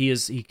rocks, he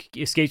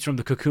escapes from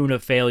the cocoon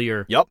of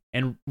failure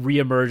and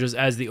reemerges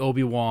as the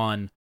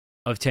Obi-Wan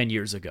of 10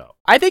 years ago.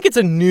 I think it's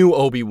a new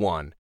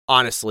Obi-Wan,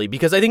 honestly,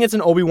 because I think it's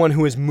an Obi-Wan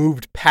who has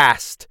moved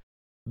past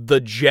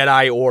the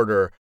Jedi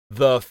Order,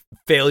 the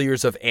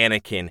failures of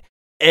Anakin,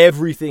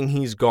 everything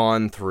he's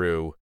gone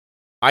through.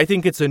 I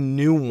think it's a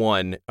new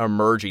one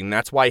emerging.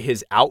 That's why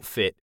his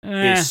outfit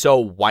is so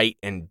white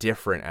and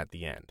different at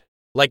the end.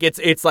 Like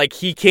it's like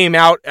he came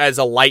out as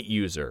a light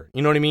user.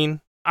 You know what I mean?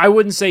 I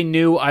wouldn't say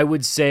new. I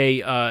would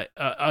say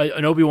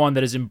an Obi-Wan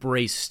that has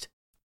embraced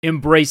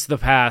the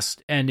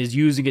past and is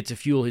using it to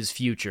fuel his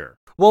future.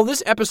 Well,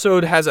 this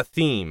episode has a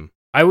theme.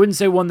 I wouldn't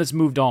say one that's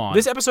moved on.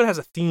 This episode has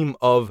a theme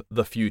of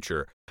the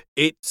future.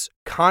 It's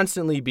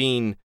constantly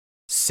being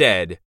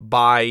said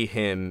by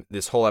him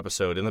this whole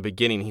episode. In the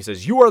beginning, he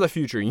says, "You are the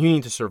future. You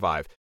need to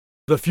survive.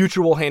 The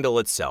future will handle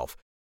itself."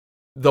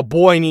 the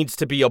boy needs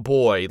to be a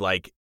boy.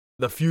 Like,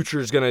 the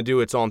future's going to do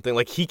its own thing.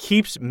 Like, he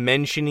keeps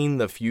mentioning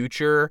the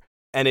future,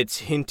 and it's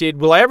hinted,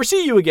 will I ever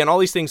see you again? All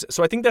these things.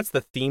 So I think that's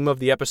the theme of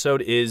the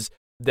episode, is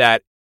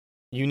that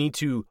you need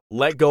to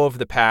let go of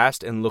the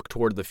past and look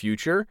toward the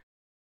future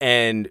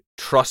and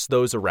trust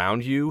those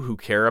around you who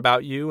care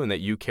about you and that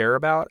you care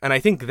about. And I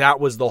think that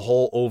was the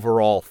whole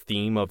overall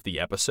theme of the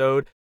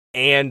episode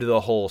and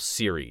the whole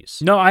series.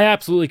 No, I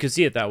absolutely could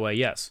see it that way,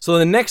 yes. So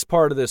the next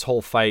part of this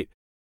whole fight,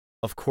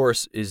 of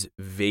course, is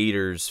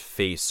Vader's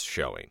face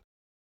showing.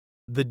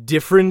 The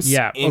difference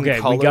in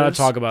colors. We gotta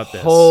talk about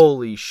this.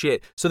 Holy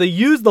shit. So they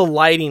use the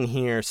lighting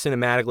here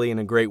cinematically in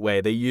a great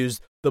way. They use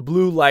the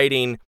blue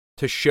lighting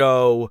to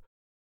show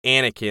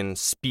Anakin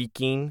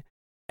speaking,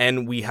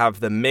 and we have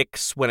the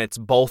mix when it's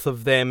both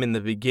of them in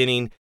the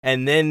beginning,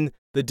 and then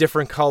the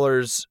different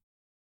colors,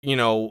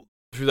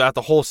 throughout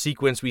the whole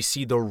sequence, we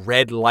see the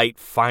red light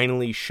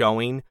finally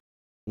showing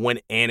when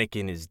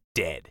Anakin is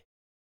dead.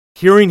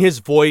 Hearing his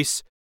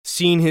voice,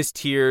 seeing his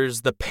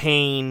tears, the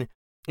pain,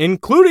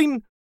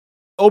 including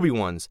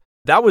Obi-Wan's,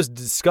 that was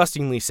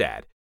disgustingly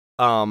sad.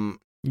 And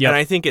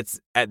I think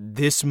it's at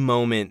this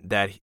moment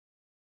that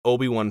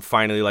Obi-Wan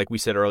finally, like we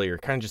said earlier,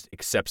 kind of just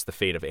accepts the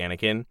fate of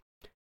Anakin,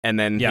 and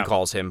then he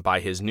calls him by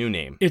his new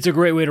name. It's a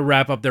great way to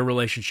wrap up their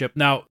relationship.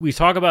 Now, we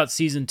talk about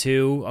season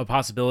 2, a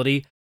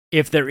possibility.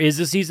 If there is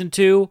a season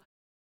 2,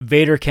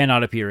 Vader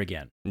cannot appear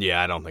again.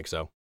 Yeah, I don't think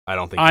so.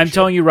 I'm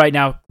telling you right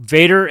now,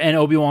 Vader and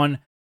Obi-Wan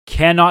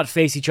cannot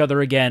face each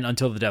other again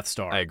until the Death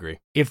Star. I agree.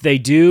 If they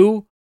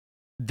do,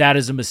 that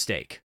is a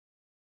mistake.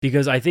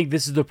 Because I think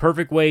this is the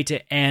perfect way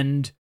to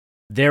end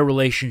their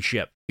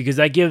relationship. Because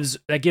that gives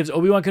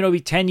Obi-Wan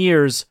Kenobi 10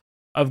 years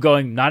of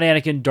going, not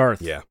Anakin,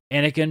 Darth. Yeah.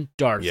 Anakin,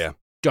 Darth. Yeah.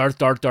 Darth,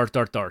 Darth, Darth,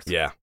 Darth, Darth.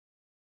 Yeah.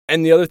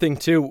 And the other thing,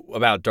 too,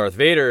 about Darth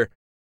Vader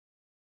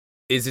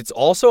is it's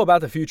also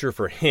about the future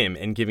for him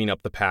and giving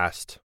up the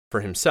past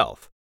for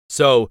himself.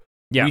 So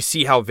we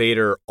see how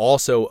Vader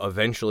also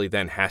eventually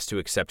then has to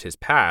accept his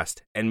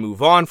past and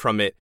move on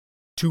from it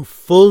to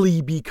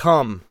fully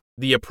become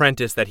the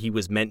apprentice that he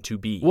was meant to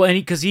be. Well, and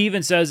because he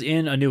even says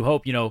in A New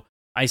Hope,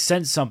 I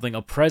sense something,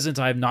 a presence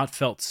I have not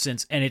felt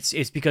since. And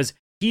it's because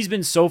he's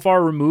been so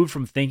far removed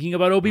from thinking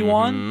about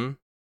Obi-Wan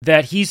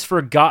that he's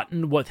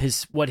forgotten what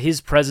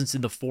his presence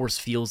in the Force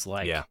feels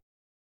like. Yeah.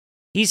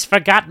 He's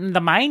forgotten the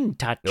mind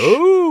touch.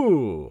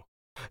 Ooh.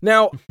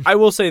 Now, I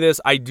will say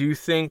this. I do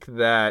think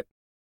that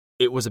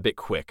it was a bit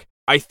quick.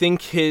 I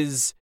think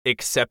his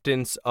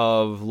acceptance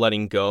of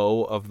letting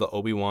go of the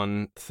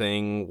Obi-Wan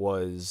thing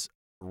was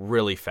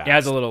really fast. Yeah,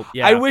 it's a little.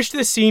 Yeah. I wish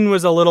this scene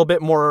was a little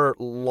bit more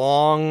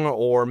long,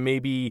 or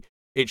maybe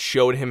it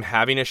showed him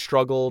having a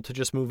struggle to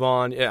just move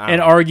on.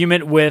 An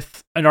argument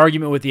with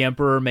the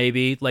Emperor,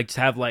 maybe, like to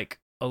have like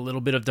a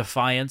little bit of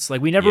defiance.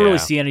 Like we never really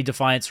see any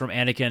defiance from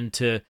Anakin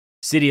to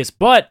Sidious,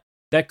 but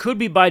that could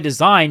be by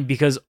design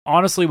because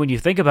honestly, when you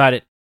think about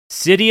it,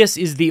 Sidious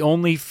is the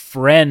only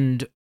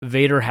friend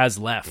Vader has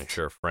left.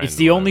 Sure, friend. It's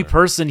the only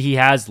person he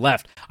has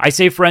left. I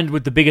say friend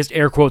with the biggest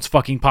air quotes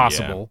fucking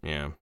possible.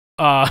 Yeah.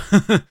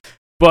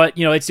 But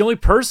it's the only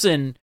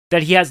person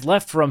that he has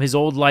left from his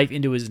old life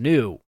into his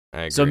new.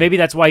 I agree. So maybe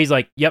that's why he's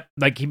like, yep,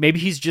 like maybe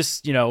he's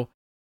just,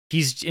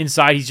 he's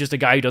inside. He's just a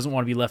guy who doesn't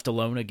want to be left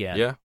alone again.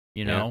 Yeah.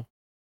 Yeah.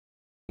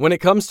 When it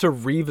comes to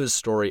Reva's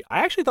story, I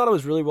actually thought it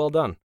was really well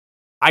done.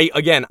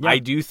 I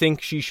do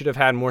think she should have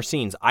had more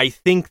scenes. I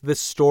think the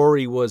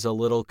story was a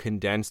little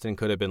condensed and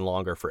could have been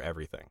longer for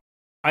everything.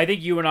 I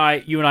think you and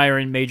I are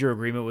in major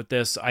agreement with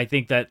this. I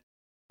think that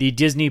the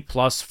Disney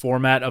Plus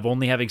format of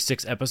only having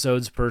 6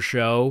 episodes per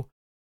show,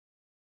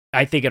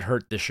 I think it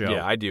hurt the show.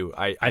 Yeah, I do.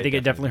 I think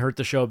it definitely hurt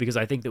the show because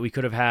I think that we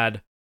could have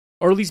had,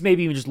 or at least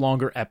maybe even just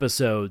longer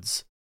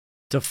episodes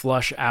to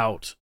flush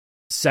out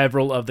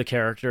several of the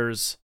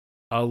characters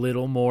a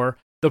little more.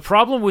 The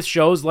problem with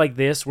shows like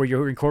this, where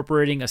you're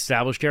incorporating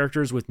established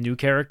characters with new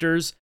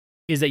characters,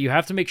 is that you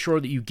have to make sure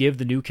that you give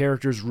the new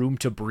characters room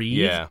to breathe.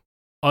 Yeah.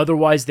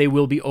 Otherwise, they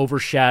will be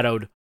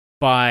overshadowed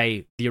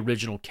by the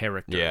original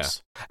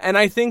characters. Yeah. And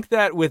I think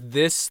that with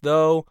this,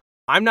 though,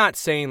 I'm not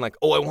saying like,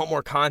 oh, I want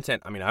more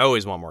content. I mean, I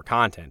always want more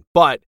content.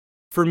 But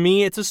for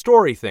me, it's a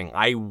story thing.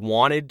 I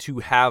wanted to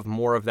have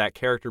more of that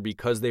character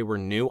because they were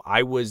new.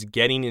 I was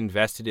getting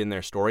invested in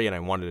their story, and I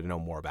wanted to know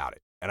more about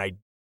it. And I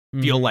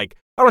feel like,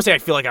 I don't want to say I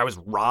feel like I was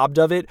robbed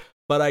of it,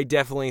 but I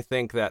definitely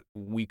think that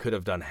we could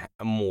have done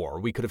more.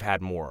 We could have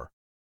had more.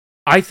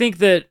 I think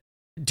that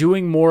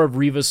doing more of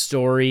Reva's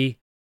story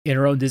in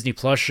her own Disney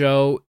Plus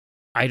show,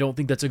 I don't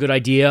think that's a good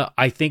idea.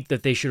 I think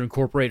that they should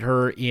incorporate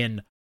her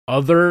in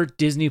other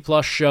Disney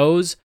Plus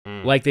shows,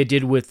 like they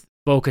did with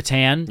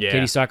Bo-Katan,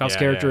 Katie Sackhoff's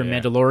character in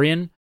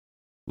Mandalorian.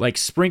 Like,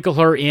 sprinkle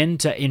her in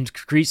to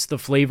increase the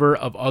flavor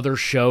of other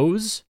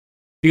shows.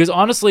 Because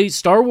honestly,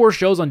 Star Wars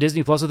shows on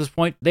Disney Plus at this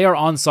point, they are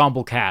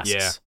ensemble casts.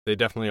 Yeah, they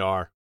definitely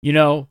are.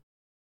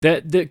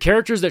 The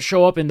characters that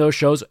show up in those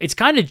shows, it's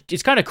kind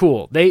of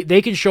cool.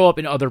 They can show up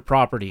in other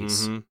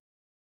properties.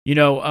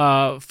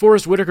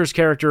 Forrest Whitaker's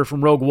character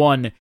from Rogue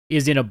One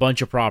is in a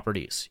bunch of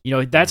properties.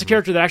 That's a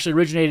character that actually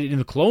originated in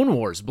the Clone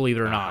Wars, believe it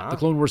or not, the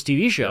Clone Wars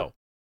TV show.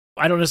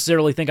 I don't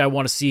necessarily think I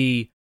want to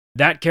see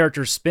that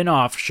character's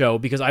spin-off show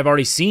because I've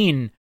already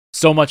seen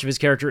so much of his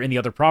character in the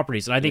other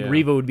properties. And I think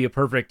Reva would be a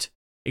perfect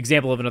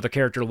example of another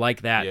character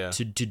like that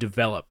to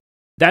develop.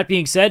 That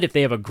being said, if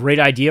they have a great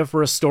idea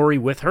for a story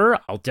with her,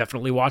 I'll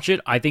definitely watch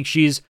it. I think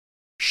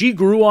she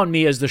grew on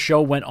me as the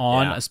show went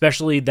on,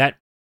 especially that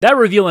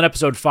reveal in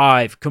episode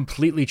 5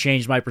 completely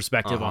changed my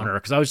perspective on her.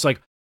 Because I was just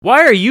like,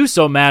 why are you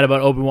so mad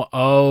about Obi-Wan?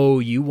 Oh,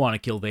 you want to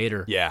kill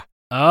Vader. Yeah.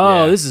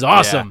 Oh, this is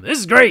awesome. Yeah. This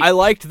is great. I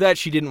liked that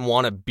she didn't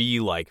want to be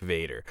like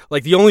Vader.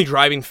 Like, the only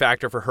driving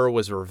factor for her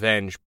was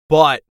revenge,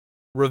 but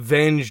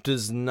revenge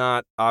does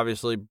not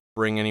obviously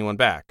bring anyone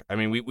back. I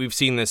mean, we've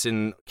seen this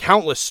in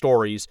countless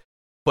stories,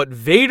 but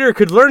Vader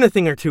could learn a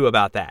thing or two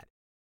about that.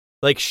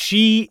 Like,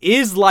 she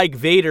is like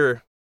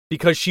Vader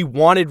because she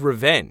wanted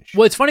revenge.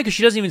 Well, it's funny because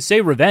she doesn't even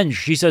say revenge.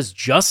 She says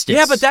justice.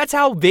 Yeah, but that's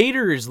how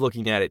Vader is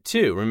looking at it,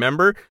 too.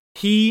 Remember?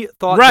 He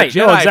thought the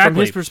Jedi, from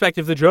his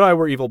perspective, the Jedi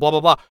were evil, blah,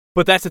 blah, blah.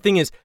 But that's the thing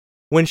is,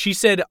 when she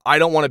said, I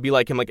don't want to be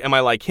like him, like, am I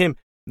like him?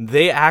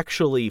 They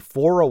actually,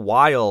 for a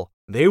while,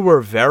 they were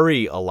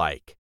very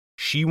alike.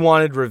 She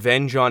wanted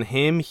revenge on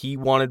him. He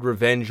wanted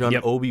revenge on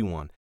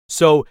Obi-Wan.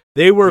 So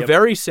they were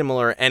very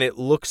similar, and it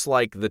looks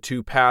like the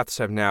two paths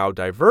have now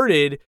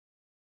diverted.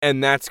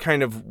 And that's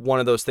kind of one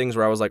of those things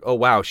where I was like, oh,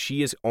 wow,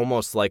 she is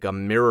almost like a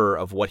mirror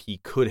of what he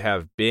could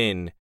have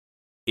been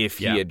if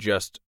he had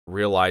just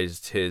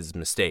realized his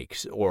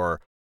mistakes or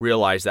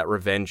realized that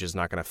revenge is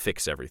not going to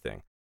fix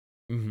everything.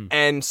 Mm-hmm.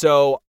 And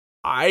so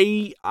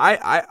I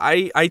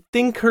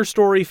think her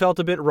story felt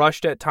a bit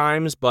rushed at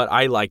times, but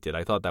I liked it.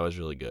 I thought that was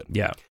really good.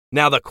 Yeah.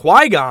 Now the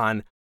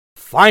Qui-Gon,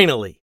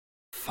 finally.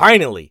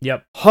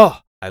 Yep.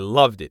 I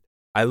loved it.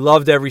 I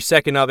loved every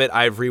second of it.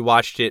 I've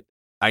rewatched it.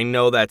 I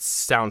know that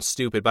sounds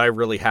stupid, but I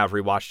really have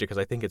rewatched it because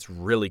I think it's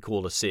really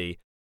cool to see.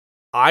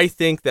 I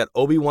think that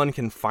Obi-Wan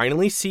can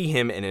finally see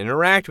him and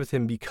interact with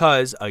him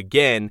because,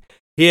 again,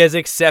 he has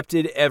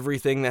accepted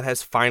everything that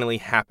has finally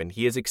happened.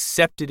 He has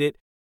accepted it.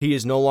 He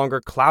is no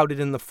longer clouded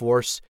in the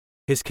Force.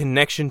 His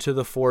connection to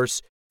the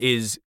Force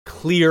is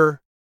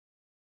clear,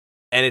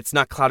 and it's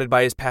not clouded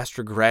by his past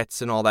regrets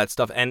and all that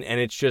stuff. And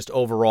it's just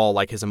overall,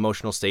 like, his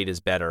emotional state is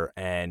better.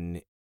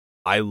 And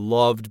I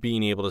loved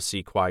being able to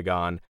see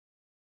Qui-Gon.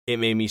 It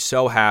made me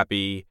so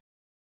happy.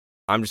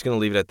 I'm just going to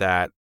leave it at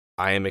that.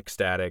 I am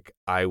ecstatic.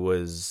 I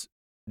was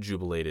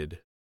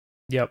jubilated.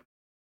 Yep.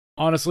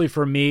 Honestly,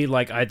 for me,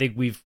 like, I think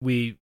we've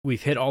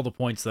hit all the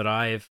points that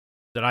I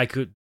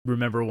could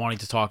remember wanting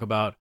to talk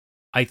about.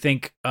 I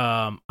think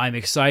I'm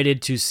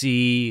excited to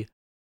see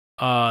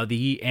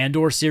the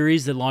Andor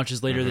series that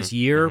launches later this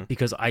year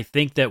because I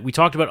think that we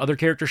talked about other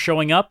characters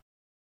showing up.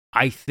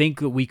 I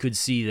think that we could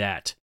see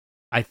that.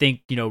 I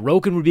think,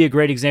 Roken would be a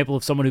great example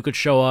of someone who could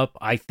show up.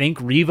 I think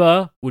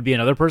Reva would be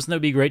another person that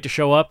would be great to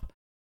show up.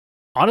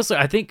 Honestly,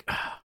 I think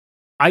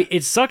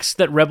it sucks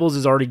that Rebels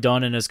is already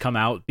done and has come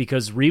out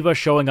because Reva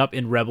showing up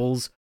in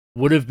Rebels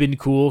would have been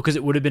cool because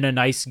it would have been a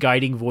nice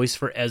guiding voice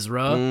for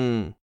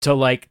Ezra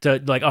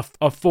to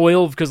a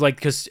foil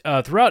because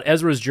throughout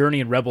Ezra's journey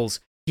in Rebels,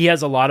 he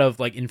has a lot of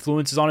like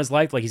influences on his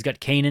life. Like he's got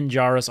Kanan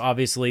Jarrus,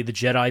 obviously the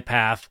Jedi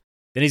path.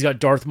 Then he's got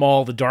Darth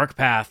Maul, the dark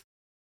path.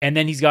 And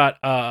then he's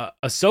got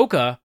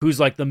Ahsoka, who's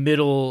like the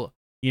middle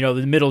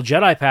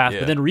Jedi path. Yeah.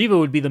 But then Reva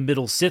would be the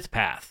middle Sith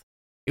path.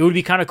 It would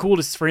be kind of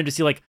cool for him to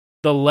see like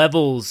the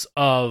levels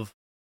of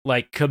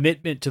like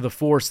commitment to the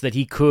Force that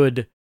he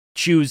could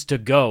choose to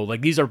go.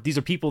 Like these are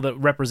people that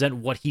represent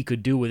what he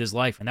could do with his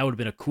life, and that would have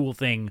been a cool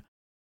thing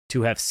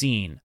to have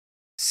seen.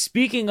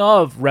 Speaking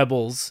of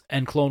Rebels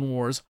and Clone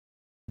Wars,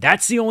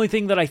 that's the only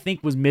thing that I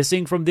think was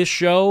missing from this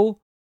show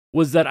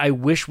was that I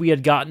wish we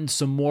had gotten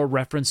some more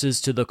references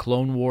to the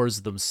Clone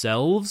Wars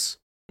themselves.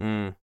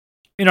 In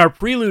our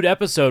prelude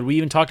episode, we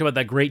even talked about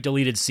that great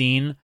deleted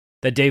scene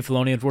that Dave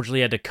Filoni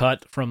unfortunately had to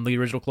cut from the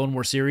original Clone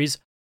Wars series.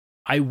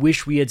 I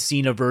wish we had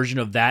seen a version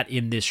of that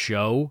in this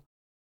show.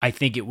 I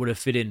think it would have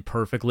fit in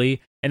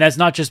perfectly. And that's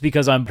not just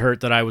because I'm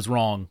hurt that I was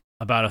wrong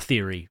about a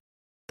theory.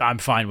 I'm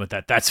fine with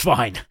that. That's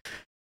fine.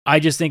 I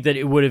just think that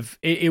it would have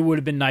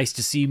been nice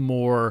to see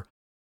more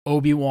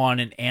Obi-Wan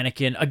and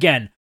Anakin.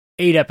 Again,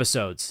 8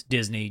 episodes,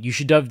 Disney. You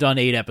should have done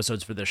 8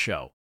 episodes for this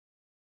show.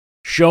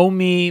 Show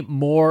me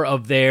more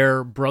of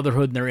their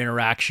brotherhood and their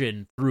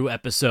interaction through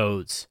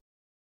episodes.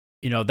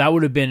 That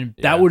would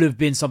have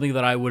been something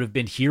that I would have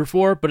been here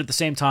for, but at the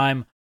same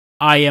time,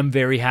 I am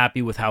very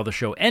happy with how the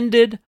show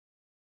ended.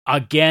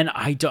 Again,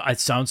 it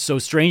sounds so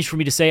strange for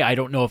me to say I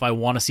don't know if I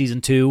want a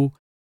season 2,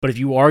 but if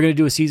you are going to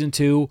do a season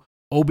 2,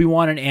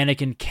 Obi-Wan and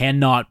Anakin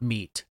cannot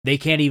meet. They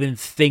can't even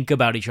think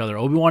about each other.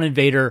 Obi-Wan and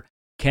Vader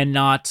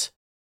cannot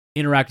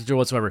interact with each other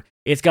whatsoever.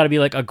 It's got to be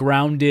like a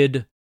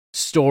grounded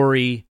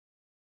story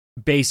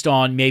based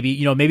on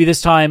maybe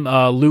this time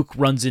Luke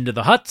runs into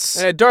the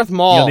Hutts. Darth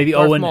Maul. Maybe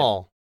Darth Owen.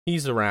 Maul.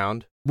 He's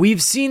around.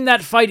 We've seen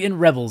that fight in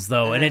Rebels,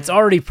 though, and it's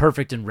already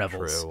perfect in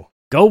Rebels. True.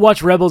 Go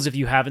watch Rebels if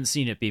you haven't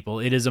seen it,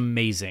 people. It is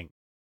amazing.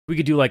 We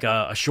could do like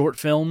a short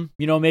film,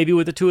 maybe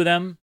with the two of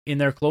them in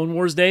their Clone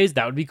Wars days.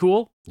 That would be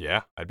cool.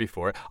 Yeah, I'd be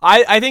for it.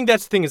 I think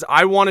that's the thing is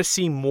I want to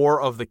see more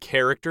of the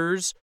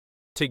characters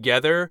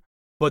together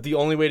but the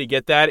only way to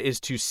get that is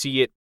to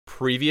see it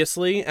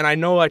previously. And I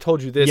know I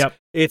told you this. Yep.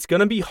 It's going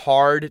to be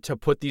hard to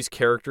put these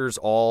characters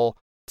all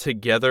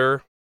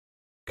together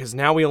because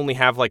now we only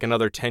have like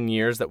another 10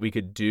 years that we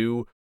could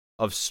do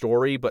of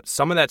story, but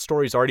some of that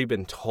story's already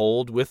been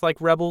told with like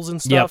Rebels and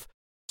stuff. Yep.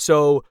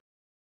 So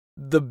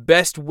the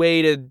best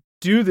way to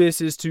do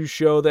this is to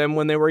show them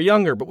when they were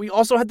younger, but we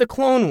also had the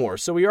Clone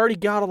Wars, so we already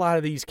got a lot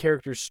of these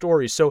characters'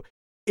 stories. So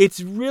it's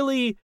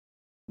really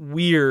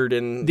weird.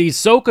 And the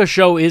Ahsoka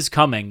show is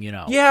coming, you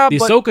know. Yeah, the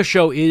Ahsoka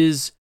show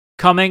is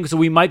coming, so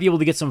we might be able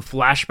to get some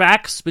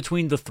flashbacks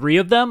between the three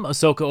of them,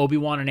 Ahsoka,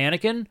 Obi-Wan, and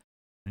Anakin.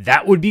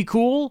 That would be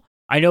cool.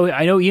 I know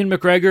Ian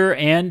McGregor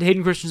and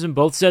Hayden Christensen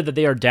both said that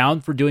they are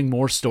down for doing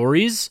more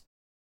stories.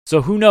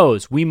 So who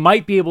knows? We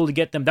might be able to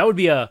get them. That would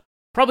be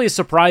probably a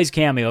surprise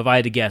cameo if I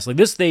had to guess. Like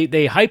this, they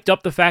hyped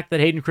up the fact that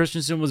Hayden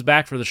Christensen was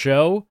back for the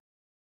show.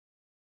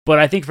 But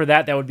I think for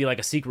that would be like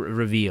a secret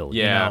reveal.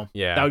 Yeah, you know?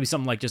 yeah. That would be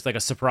something like just like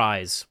a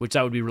surprise, which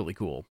that would be really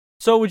cool.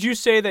 So would you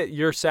say that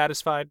you're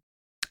satisfied?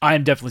 I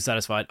am definitely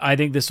satisfied. I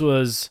think this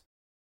was,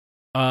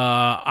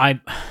 I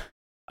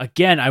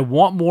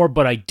want more,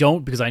 but I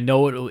don't because I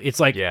know it's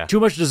like too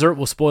much dessert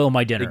will spoil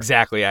my dinner.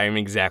 Exactly. I am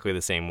exactly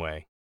the same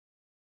way.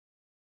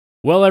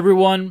 Well,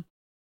 everyone,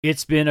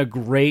 it's been a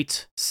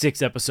great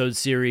 6-episode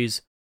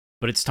series,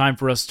 but it's time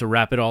for us to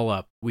wrap it all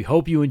up. We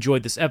hope you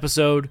enjoyed this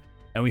episode,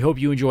 and we hope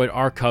you enjoyed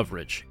our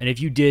coverage. And if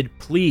you did,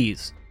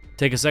 please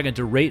take a second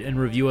to rate and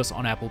review us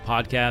on Apple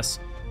Podcasts.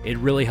 It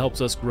really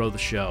helps us grow the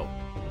show.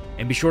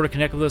 And be sure to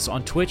connect with us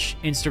on Twitch,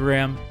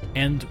 Instagram,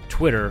 and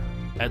Twitter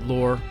at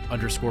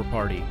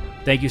lore_party.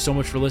 Thank you so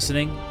much for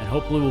listening, and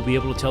hopefully we'll be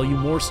able to tell you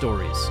more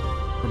stories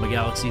from a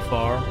galaxy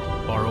far,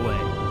 far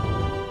away.